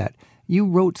think about that, you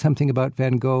wrote something about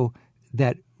Van Gogh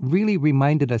that really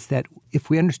reminded us that if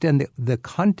we understand the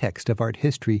context of art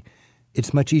history,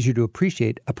 it's much easier to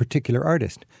appreciate a particular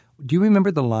artist. Do you remember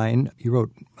the line? You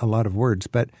wrote a lot of words,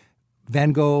 but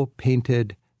Van Gogh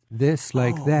painted this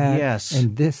like that, yes,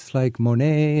 and this like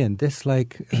Monet, and this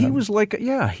like he was like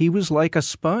a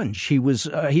sponge. He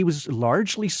was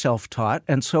largely self-taught,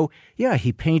 and so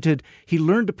he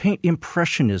learned to paint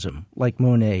impressionism like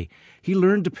Monet. He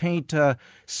learned to paint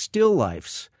still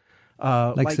lifes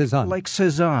like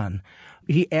Cézanne.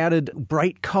 He added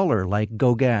bright color like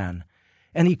Gauguin,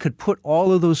 and he could put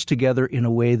all of those together in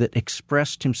a way that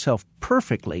expressed himself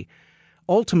perfectly.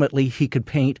 Ultimately, he could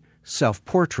paint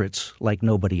self-portraits like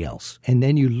nobody else. And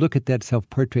then you look at that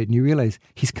self-portrait and you realize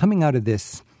he's coming out of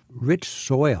this rich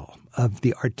soil of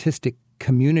the artistic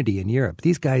community in Europe.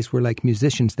 These guys were like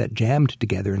musicians that jammed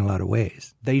together in a lot of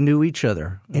ways. They knew each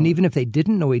other. And even if they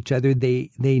didn't know each other,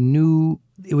 they knew,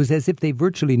 it was as if they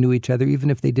virtually knew each other, even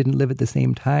if they didn't live at the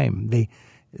same time.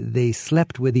 They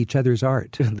slept with each other's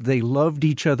art. They loved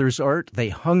each other's art. They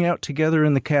hung out together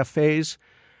in the cafes.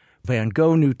 Van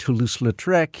Gogh knew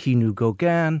Toulouse-Lautrec. He knew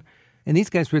Gauguin. And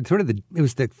these guys were sort of it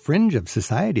was the fringe of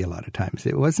society a lot of times.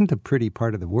 It wasn't a pretty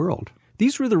part of the world.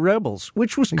 These were the rebels,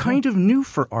 which was kind of new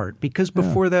for art, because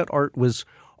before that, art was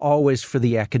always for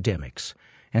the academics.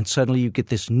 And suddenly you get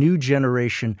this new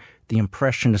generation, the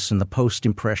Impressionists and the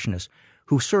Post-Impressionists,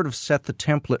 who sort of set the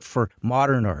template for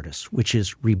modern artists, which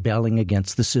is rebelling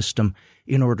against the system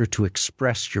in order to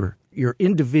express your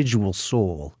individual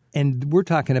soul. And we're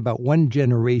talking about one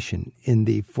generation in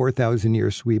the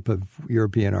 4,000-year sweep of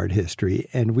European art history.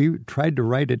 And we tried to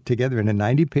write it together in a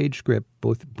 90-page script,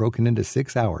 both broken into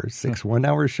 6 hours, 6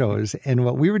 one-hour shows. And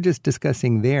what we were just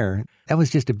discussing there, that was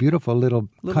just a beautiful little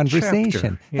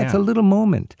conversation. Yeah. That's a little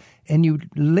moment. And you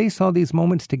lace all these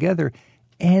moments together,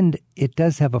 and it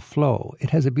does have a flow. It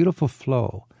has a beautiful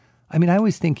flow. I mean, I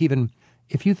always think even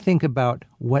if you think about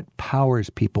what powers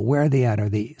people, where are they at? Are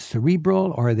they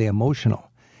cerebral or are they emotional?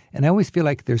 And I always feel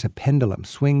like there's a pendulum,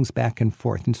 swings back and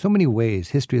forth. In so many ways,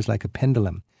 history is like a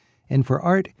pendulum. And for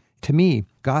art, to me,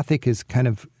 Gothic is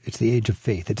it's the age of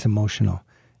faith. It's emotional.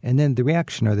 And then the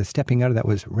reaction or the stepping out of that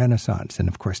was Renaissance. And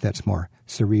of course, that's more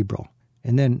cerebral.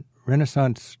 And then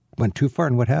Renaissance went too far,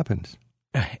 and what happens?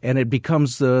 And it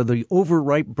becomes the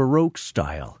overripe Baroque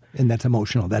style. And that's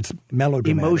emotional. That's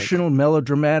melodramatic. Emotional,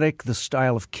 melodramatic, the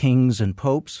style of kings and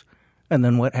popes. And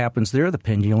then what happens there? The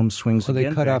pendulum swings again.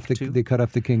 They cut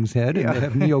off the king's head, and they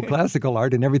have neoclassical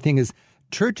art, and everything is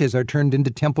churches are turned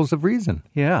into temples of reason.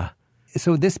 Yeah.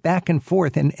 So this back and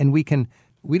forth, and we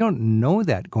don't know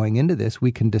that going into this.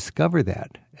 We can discover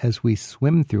that as we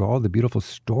swim through all the beautiful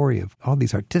story of all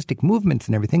these artistic movements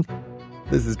and everything.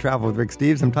 This is Travel with Rick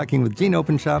Steves. I'm talking with Gene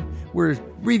Openshaw. We're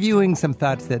reviewing some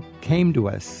thoughts that came to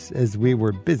us as we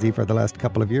were busy for the last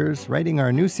couple of years writing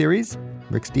our new series,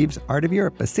 Rick Steves' Art of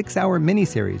Europe, a 6-hour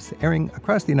mini-series airing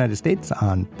across the United States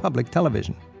on public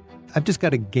television. I've just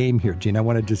got a game here, Gene. I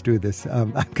want to just do this.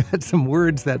 I've got some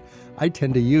words that I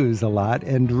tend to use a lot,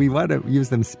 and we want to use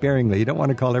them sparingly. You don't want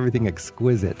to call everything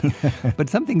exquisite. But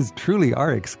some things truly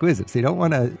are exquisite, so you don't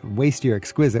want to waste your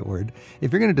exquisite word.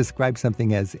 If you're going to describe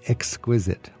something as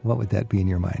exquisite, what would that be in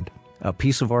your mind? A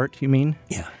piece of art, you mean?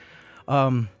 Yeah.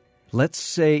 Let's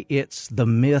say it's the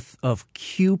myth of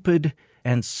Cupid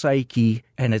and Psyche,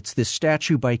 and it's this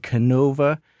statue by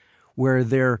Canova, where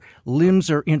their limbs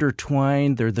are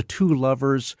intertwined, they're the two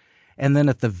lovers, and then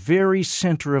at the very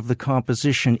center of the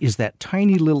composition is that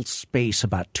tiny little space,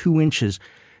 about 2 inches,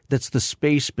 that's the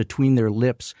space between their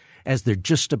lips as they're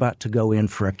just about to go in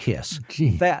for a kiss.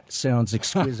 Gee. That sounds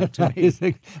exquisite to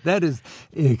me. That is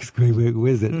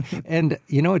exquisite. And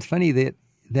you know, it's funny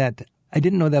that I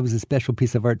didn't know that was a special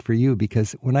piece of art for you,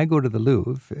 because when I go to the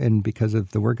Louvre, and because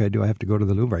of the work I do, I have to go to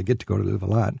the Louvre. I get to go to the Louvre a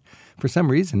lot. For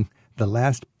some reason, the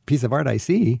last piece of art I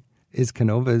see is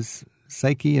Canova's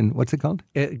Psyche, and what's it called?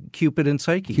 Cupid and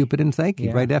Psyche. Cupid and Psyche,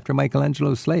 Yeah. right after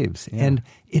Michelangelo's Slaves. Yeah. And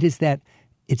it's that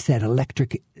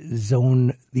electric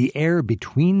zone, the air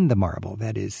between the marble,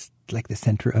 that is like the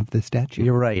center of the statue.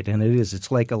 You're right, and it is.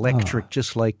 It's like electric,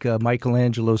 just like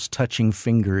Michelangelo's touching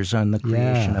fingers on the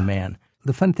creation of man.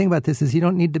 The fun thing about this is you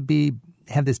don't need to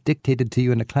have this dictated to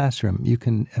you in a classroom. You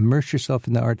can immerse yourself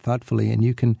in the art thoughtfully, and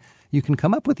you can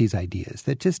come up with these ideas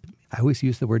that I always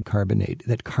use the word carbonate,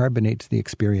 that carbonates the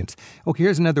experience. Okay,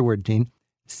 here's another word, Gene.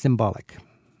 Symbolic.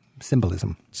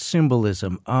 Symbolism.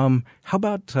 Symbolism. How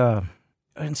about,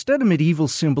 instead of medieval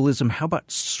symbolism, how about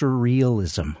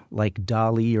surrealism, like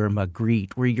Dali or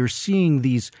Magritte, where you're seeing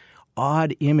these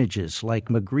odd images, like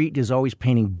Magritte is always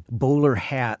painting bowler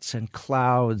hats and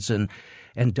clouds and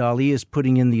And Dali is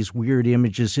putting in these weird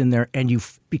images in there. And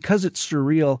because it's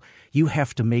surreal, you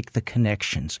have to make the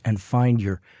connections and find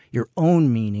your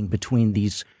own meaning between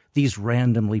these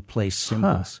randomly placed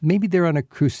symbols. Maybe they're on a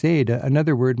crusade.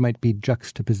 Another word might be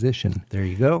juxtaposition. There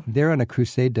you go. They're on a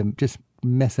crusade to just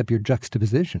mess up your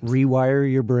juxtapositions.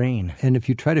 Rewire your brain. And if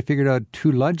you try to figure it out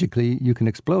too logically, you can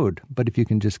explode. But if you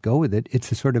can just go with it,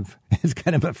 it's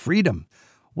kind of a freedom.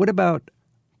 What about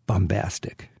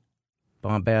bombastic?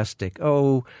 Bombastic.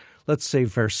 Oh, let's say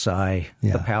Versailles,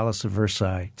 the Palace of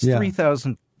Versailles. It's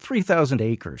 3,000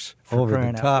 acres for over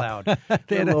crying the top. out loud. A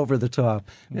little over the top.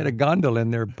 They had a gondola in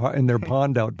their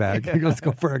pond out back. Let's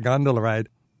go for a gondola ride.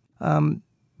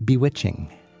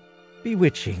 Bewitching.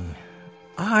 Bewitching.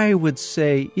 I would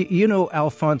say, you know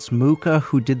Alphonse Mucha,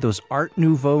 who did those Art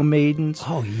Nouveau maidens?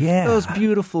 Oh, yeah. Those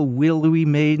beautiful willowy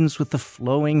maidens with the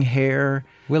flowing hair.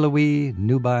 Willowy,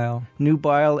 nubile.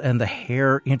 Nubile, and the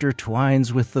hair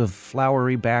intertwines with the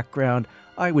flowery background.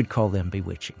 I would call them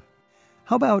bewitching.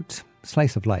 How about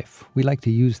slice of life? We like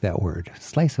to use that word,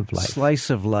 slice of life. Slice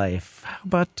of life. How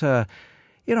about, how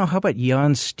about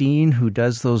Jan Steen, who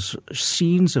does those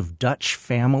scenes of Dutch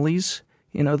families?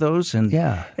 You know those? And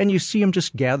you see them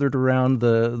just gathered around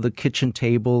the kitchen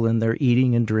table, and they're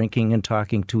eating and drinking and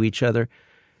talking to each other.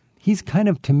 He's kind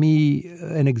of, to me,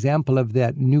 an example of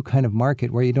that new kind of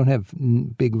market where you don't have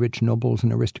big, rich nobles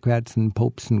and aristocrats and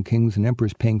popes and kings and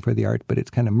emperors paying for the art, but it's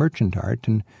kind of merchant art.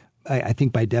 And I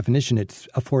think by definition it's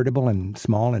affordable and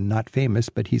small and not famous,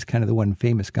 but he's kind of the one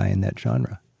famous guy in that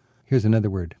genre. Here's another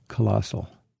word, colossal.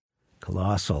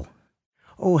 Colossal.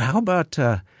 Oh, how about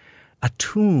a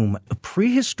tomb, a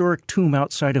prehistoric tomb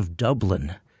outside of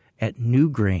Dublin at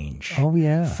Newgrange. Oh,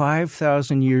 yeah.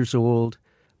 5,000 years old,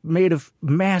 made of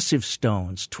massive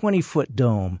stones, 20-foot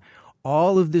dome.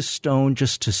 All of this stone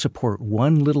just to support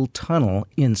one little tunnel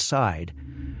inside,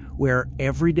 where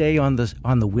every day on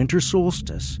the winter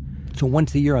solstice. So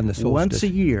once a year on the solstice. Once a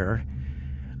year,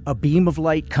 a beam of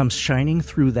light comes shining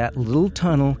through that little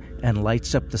tunnel and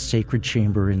lights up the sacred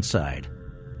chamber inside.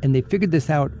 And they figured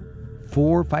this out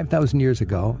 4,000 or 5,000 years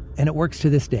ago, and it works to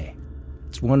this day.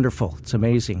 It's wonderful. It's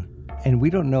amazing. And we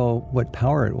don't know what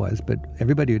power it was, but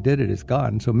everybody who did it is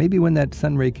gone. So maybe when that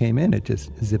sun ray came in, it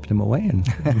just zipped them away,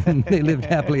 and they lived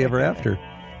happily ever after.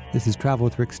 This is Travel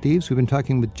with Rick Steves. We've been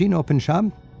talking with Gene Openshaw.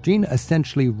 Gene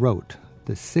essentially wrote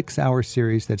the 6-hour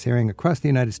series that's airing across the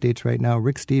United States right now,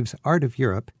 Rick Steves' Art of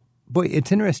Europe. Boy,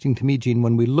 it's interesting to me, Gene,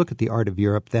 when we look at the art of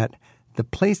Europe, that the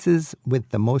places with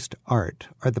the most art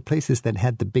are the places that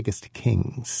had the biggest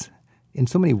kings in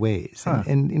so many ways.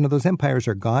 And those empires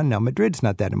are gone now. Madrid's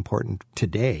not that important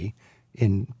today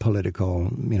in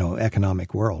political,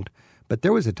 economic world. But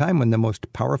there was a time when the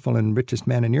most powerful and richest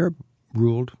man in Europe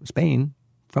ruled Spain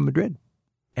from Madrid.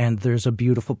 And there's a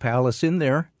beautiful palace in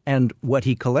there. And what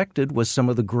he collected was some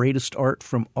of the greatest art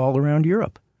from all around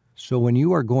Europe. So when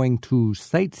you are going to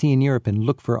sightsee in Europe and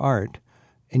look for art,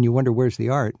 and you wonder where's the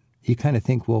art, you kind of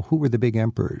think, well, who were the big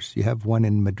emperors? You have one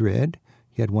in Madrid,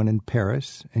 you had one in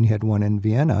Paris, and you had one in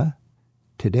Vienna.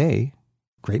 Today,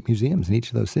 great museums in each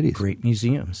of those cities. Great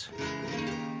museums.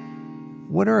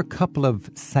 What are a couple of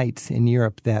sites in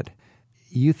Europe that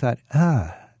you thought,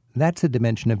 that's a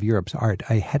dimension of Europe's art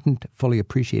I hadn't fully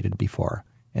appreciated before,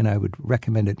 and I would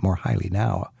recommend it more highly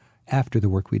now after the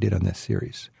work we did on this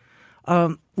series?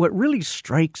 What really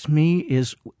strikes me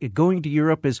is going to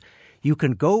Europe is you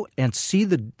can go and see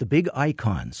the big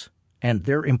icons, and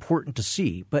they're important to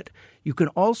see, but you can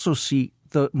also see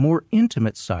the more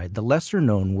intimate side, the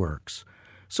lesser-known works.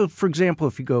 So, for example,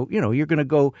 if you go, you're going to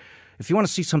go, if you want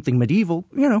to see something medieval,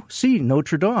 see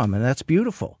Notre Dame, and that's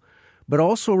beautiful. But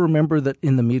also remember that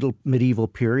in the medieval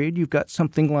period, you've got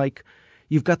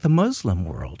the Muslim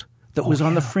world that was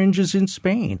on the fringes in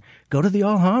Spain. Go to the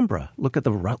Alhambra, look at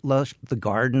the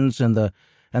gardens and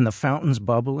the fountains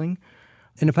bubbling.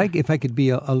 And if I could be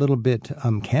a little bit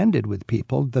candid with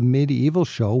people, the medieval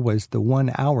show was the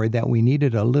 1 hour that we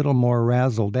needed a little more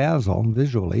razzle-dazzle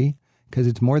visually, because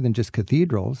it's more than just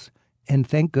cathedrals. And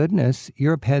thank goodness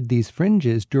Europe had these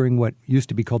fringes during what used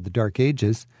to be called the Dark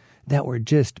Ages that were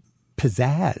just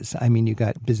pizzazz. I mean, you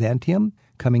got Byzantium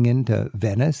coming into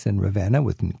Venice and Ravenna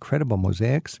with incredible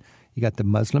mosaics. You got the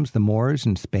Muslims, the Moors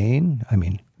in Spain. I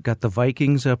mean, got the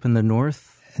Vikings up in the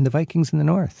north. And the Vikings in the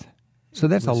north. So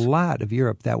that's a lot of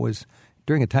Europe that was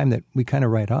during a time that we kind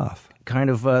of write off.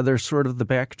 They're sort of the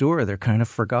back door. They're kind of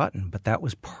forgotten. But that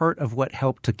was part of what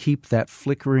helped to keep that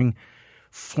flickering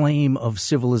flame of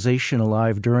civilization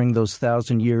alive during those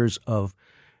 1,000 years of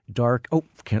dark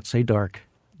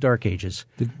ages.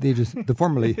 The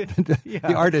formerly,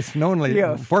 the artist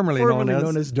formerly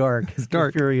known as dark.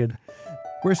 Dark. Period.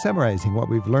 We're summarizing what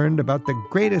we've learned about the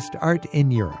greatest art in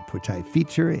Europe, which I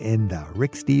feature in the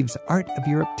Rick Steves Art of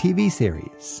Europe TV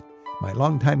series. My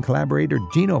longtime collaborator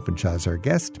Gene Openshaw is our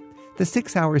guest. The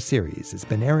 6-hour series has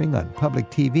been airing on public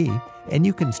TV, and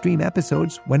you can stream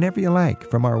episodes whenever you like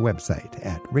from our website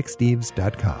at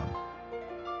ricksteves.com.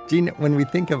 Gene, when we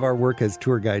think of our work as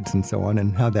tour guides and so on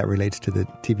and how that relates to the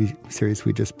TV series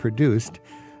we just produced,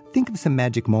 think of some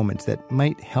magic moments that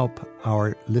might help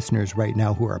our listeners right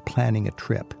now who are planning a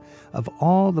trip. Of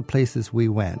all the places we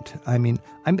went, I mean,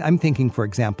 I'm thinking, for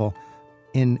example,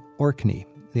 in Orkney,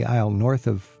 the Isle north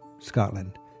of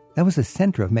Scotland. That was a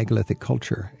center of megalithic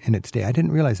culture in its day. I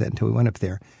didn't realize that until we went up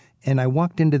there. And I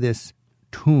walked into this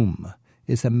tomb.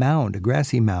 It's a mound, a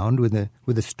grassy mound with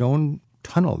a stone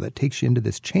tunnel that takes you into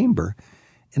this chamber.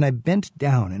 And I bent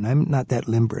down, and I'm not that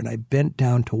limber, and I bent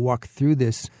down to walk through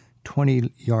this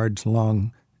 20 yards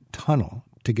long tunnel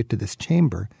to get to this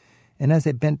chamber. And as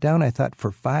I bent down, I thought,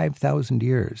 for 5,000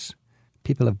 years,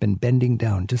 people have been bending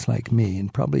down just like me,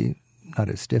 and probably not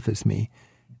as stiff as me,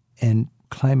 and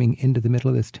climbing into the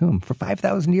middle of this tomb for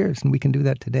 5,000 years, and we can do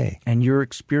that today. And you're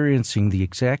experiencing the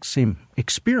exact same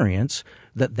experience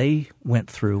that they went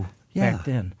through back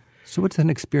then. So what's an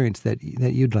experience that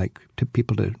you'd like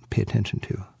people to pay attention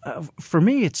to? For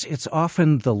me, it's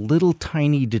often the little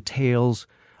tiny details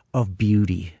of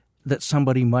beauty that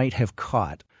somebody might have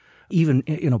caught, even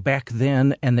back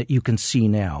then, and that you can see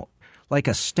now. Like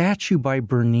a statue by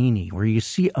Bernini, where you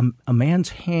see a man's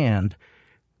hand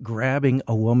grabbing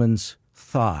a woman's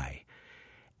thigh,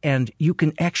 and you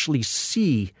can actually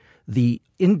see the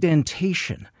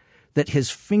indentation that his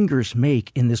fingers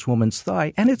make in this woman's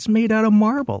thigh, and it's made out of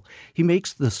marble. He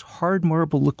makes this hard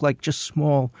marble look like just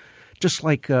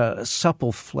like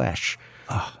supple flesh.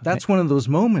 That's one of those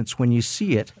moments when you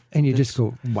see it. And you just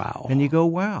go, wow. And you go,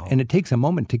 wow. And it takes a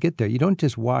moment to get there. You don't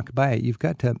just walk by it. You've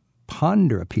got to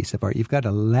ponder a piece of art. You've got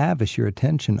to lavish your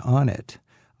attention on it.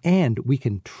 And we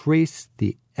can trace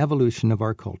the evolution of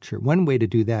our culture. One way to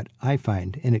do that, I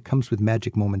find, and it comes with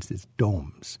magic moments, is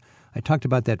domes. I talked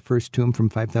about that first tomb from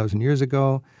 5,000 years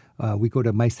ago. We go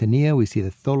to Mycenae, we see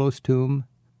the Tholos tomb.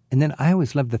 And then I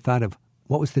always love the thought of,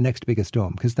 what was the next biggest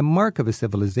dome? Because the mark of a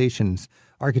civilization's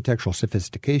architectural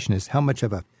sophistication is how much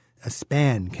of a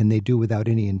span can they do without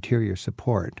any interior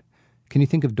support. Can you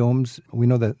think of domes? We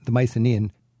know that the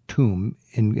Mycenaean tomb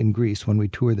in Greece, when we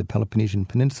toured the Peloponnesian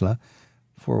Peninsula,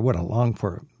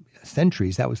 for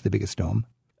centuries, that was the biggest dome.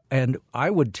 And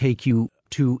I would take you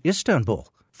to Istanbul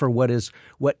for what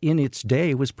in its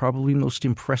day was probably the most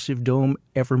impressive dome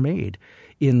ever made,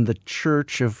 in the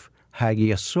church of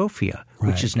Hagia Sophia,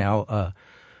 right,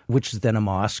 which is then a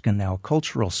mosque and now a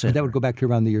cultural center. And that would go back to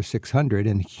around the year 600,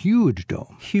 and huge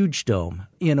dome. Huge dome,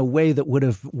 in a way that would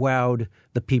have wowed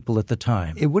the people at the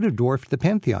time. It would have dwarfed the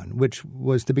Pantheon, which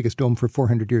was the biggest dome for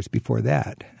 400 years before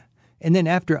that. And then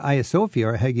after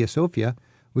Hagia Sophia,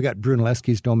 we got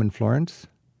Brunelleschi's dome in Florence.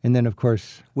 And then, of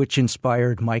course, which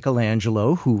inspired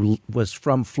Michelangelo, who was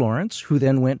from Florence, who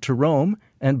then went to Rome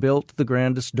and built the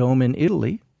grandest dome in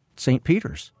Italy, St.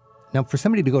 Peter's. Now, for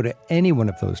somebody to go to any one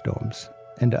of those domes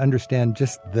and to understand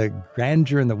just the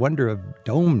grandeur and the wonder of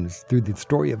domes through the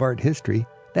story of art history,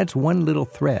 that's one little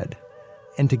thread.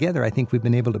 And together, I think we've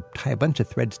been able to tie a bunch of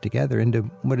threads together into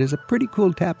what is a pretty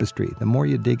cool tapestry. The more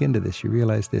you dig into this, you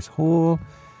realize this whole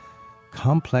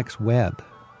complex web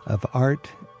of art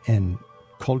and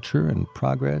culture and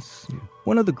progress.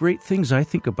 One of the great things I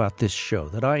think about this show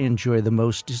that I enjoy the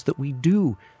most is that we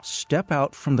do step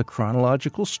out from the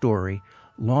chronological story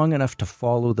long enough to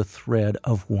follow the thread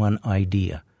of one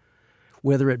idea,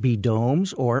 whether it be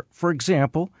domes or, for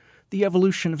example, the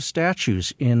evolution of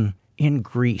statues in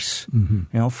Greece,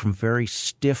 from very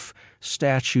stiff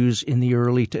statues in the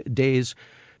early days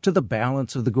to the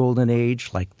balance of the Golden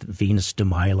Age, like the Venus de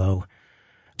Milo,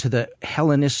 to the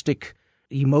Hellenistic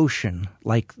emotion,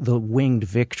 like the Winged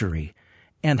Victory,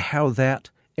 and how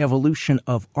that evolution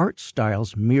of art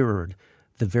styles mirrored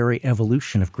the very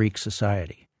evolution of Greek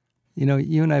society. You know,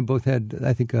 you and I both had,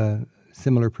 I think,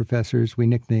 similar professors. We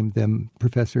nicknamed them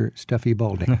Professor Stuffy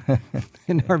Balding.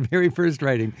 In our very first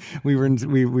writing,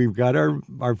 we got our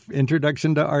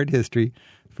introduction to art history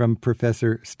from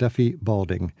Professor Stuffy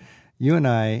Balding. You and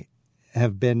I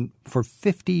have been, for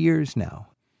 50 years now,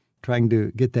 trying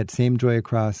to get that same joy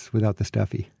across without the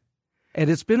stuffy. And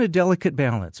it's been a delicate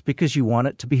balance because you want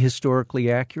it to be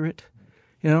historically accurate,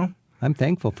 I'm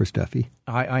thankful for stuffy.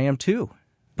 I am too.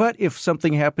 But if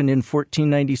something happened in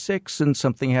 1496 and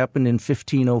something happened in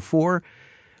 1504,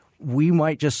 we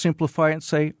might just simplify it and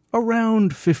say,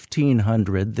 around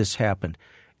 1500 this happened.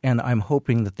 And I'm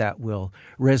hoping that will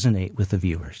resonate with the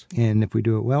viewers. And if we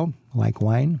do it well, like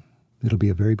wine, it'll be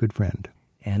a very good friend.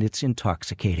 and it's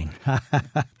intoxicating.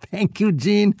 Thank you,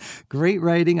 Gene. Great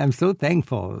writing. I'm so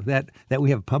thankful that we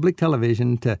have public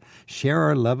television to share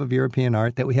our love of European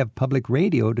art, that we have public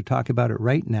radio to talk about it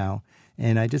right now.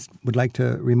 And I just would like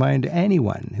to remind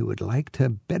anyone who would like to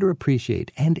better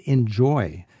appreciate and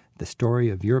enjoy the story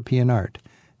of European art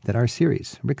that our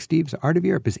series, Rick Steves' Art of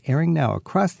Europe, is airing now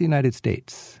across the United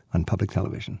States on public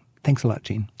television. Thanks a lot,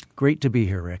 Gene. Great to be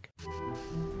here, Rick.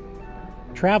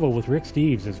 Travel with Rick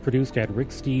Steves is produced at Rick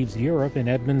Steves Europe in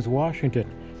Edmonds,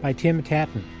 Washington by Tim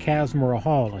Tatton, Kazmira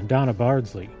Hall, and Donna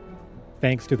Bardsley.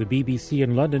 Thanks to the BBC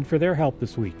in London for their help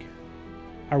this week.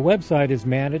 Our website is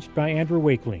managed by Andrew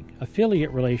Wakeling.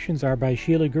 Affiliate relations are by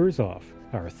Sheila Gurzoff.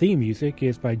 Our theme music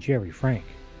is by Jerry Frank.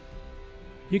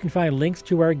 You can find links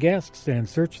to our guests and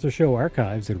search the show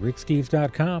archives at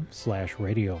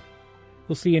ricksteves.com/radio.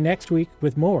 We'll see you next week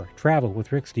with more Travel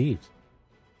with Rick Steves.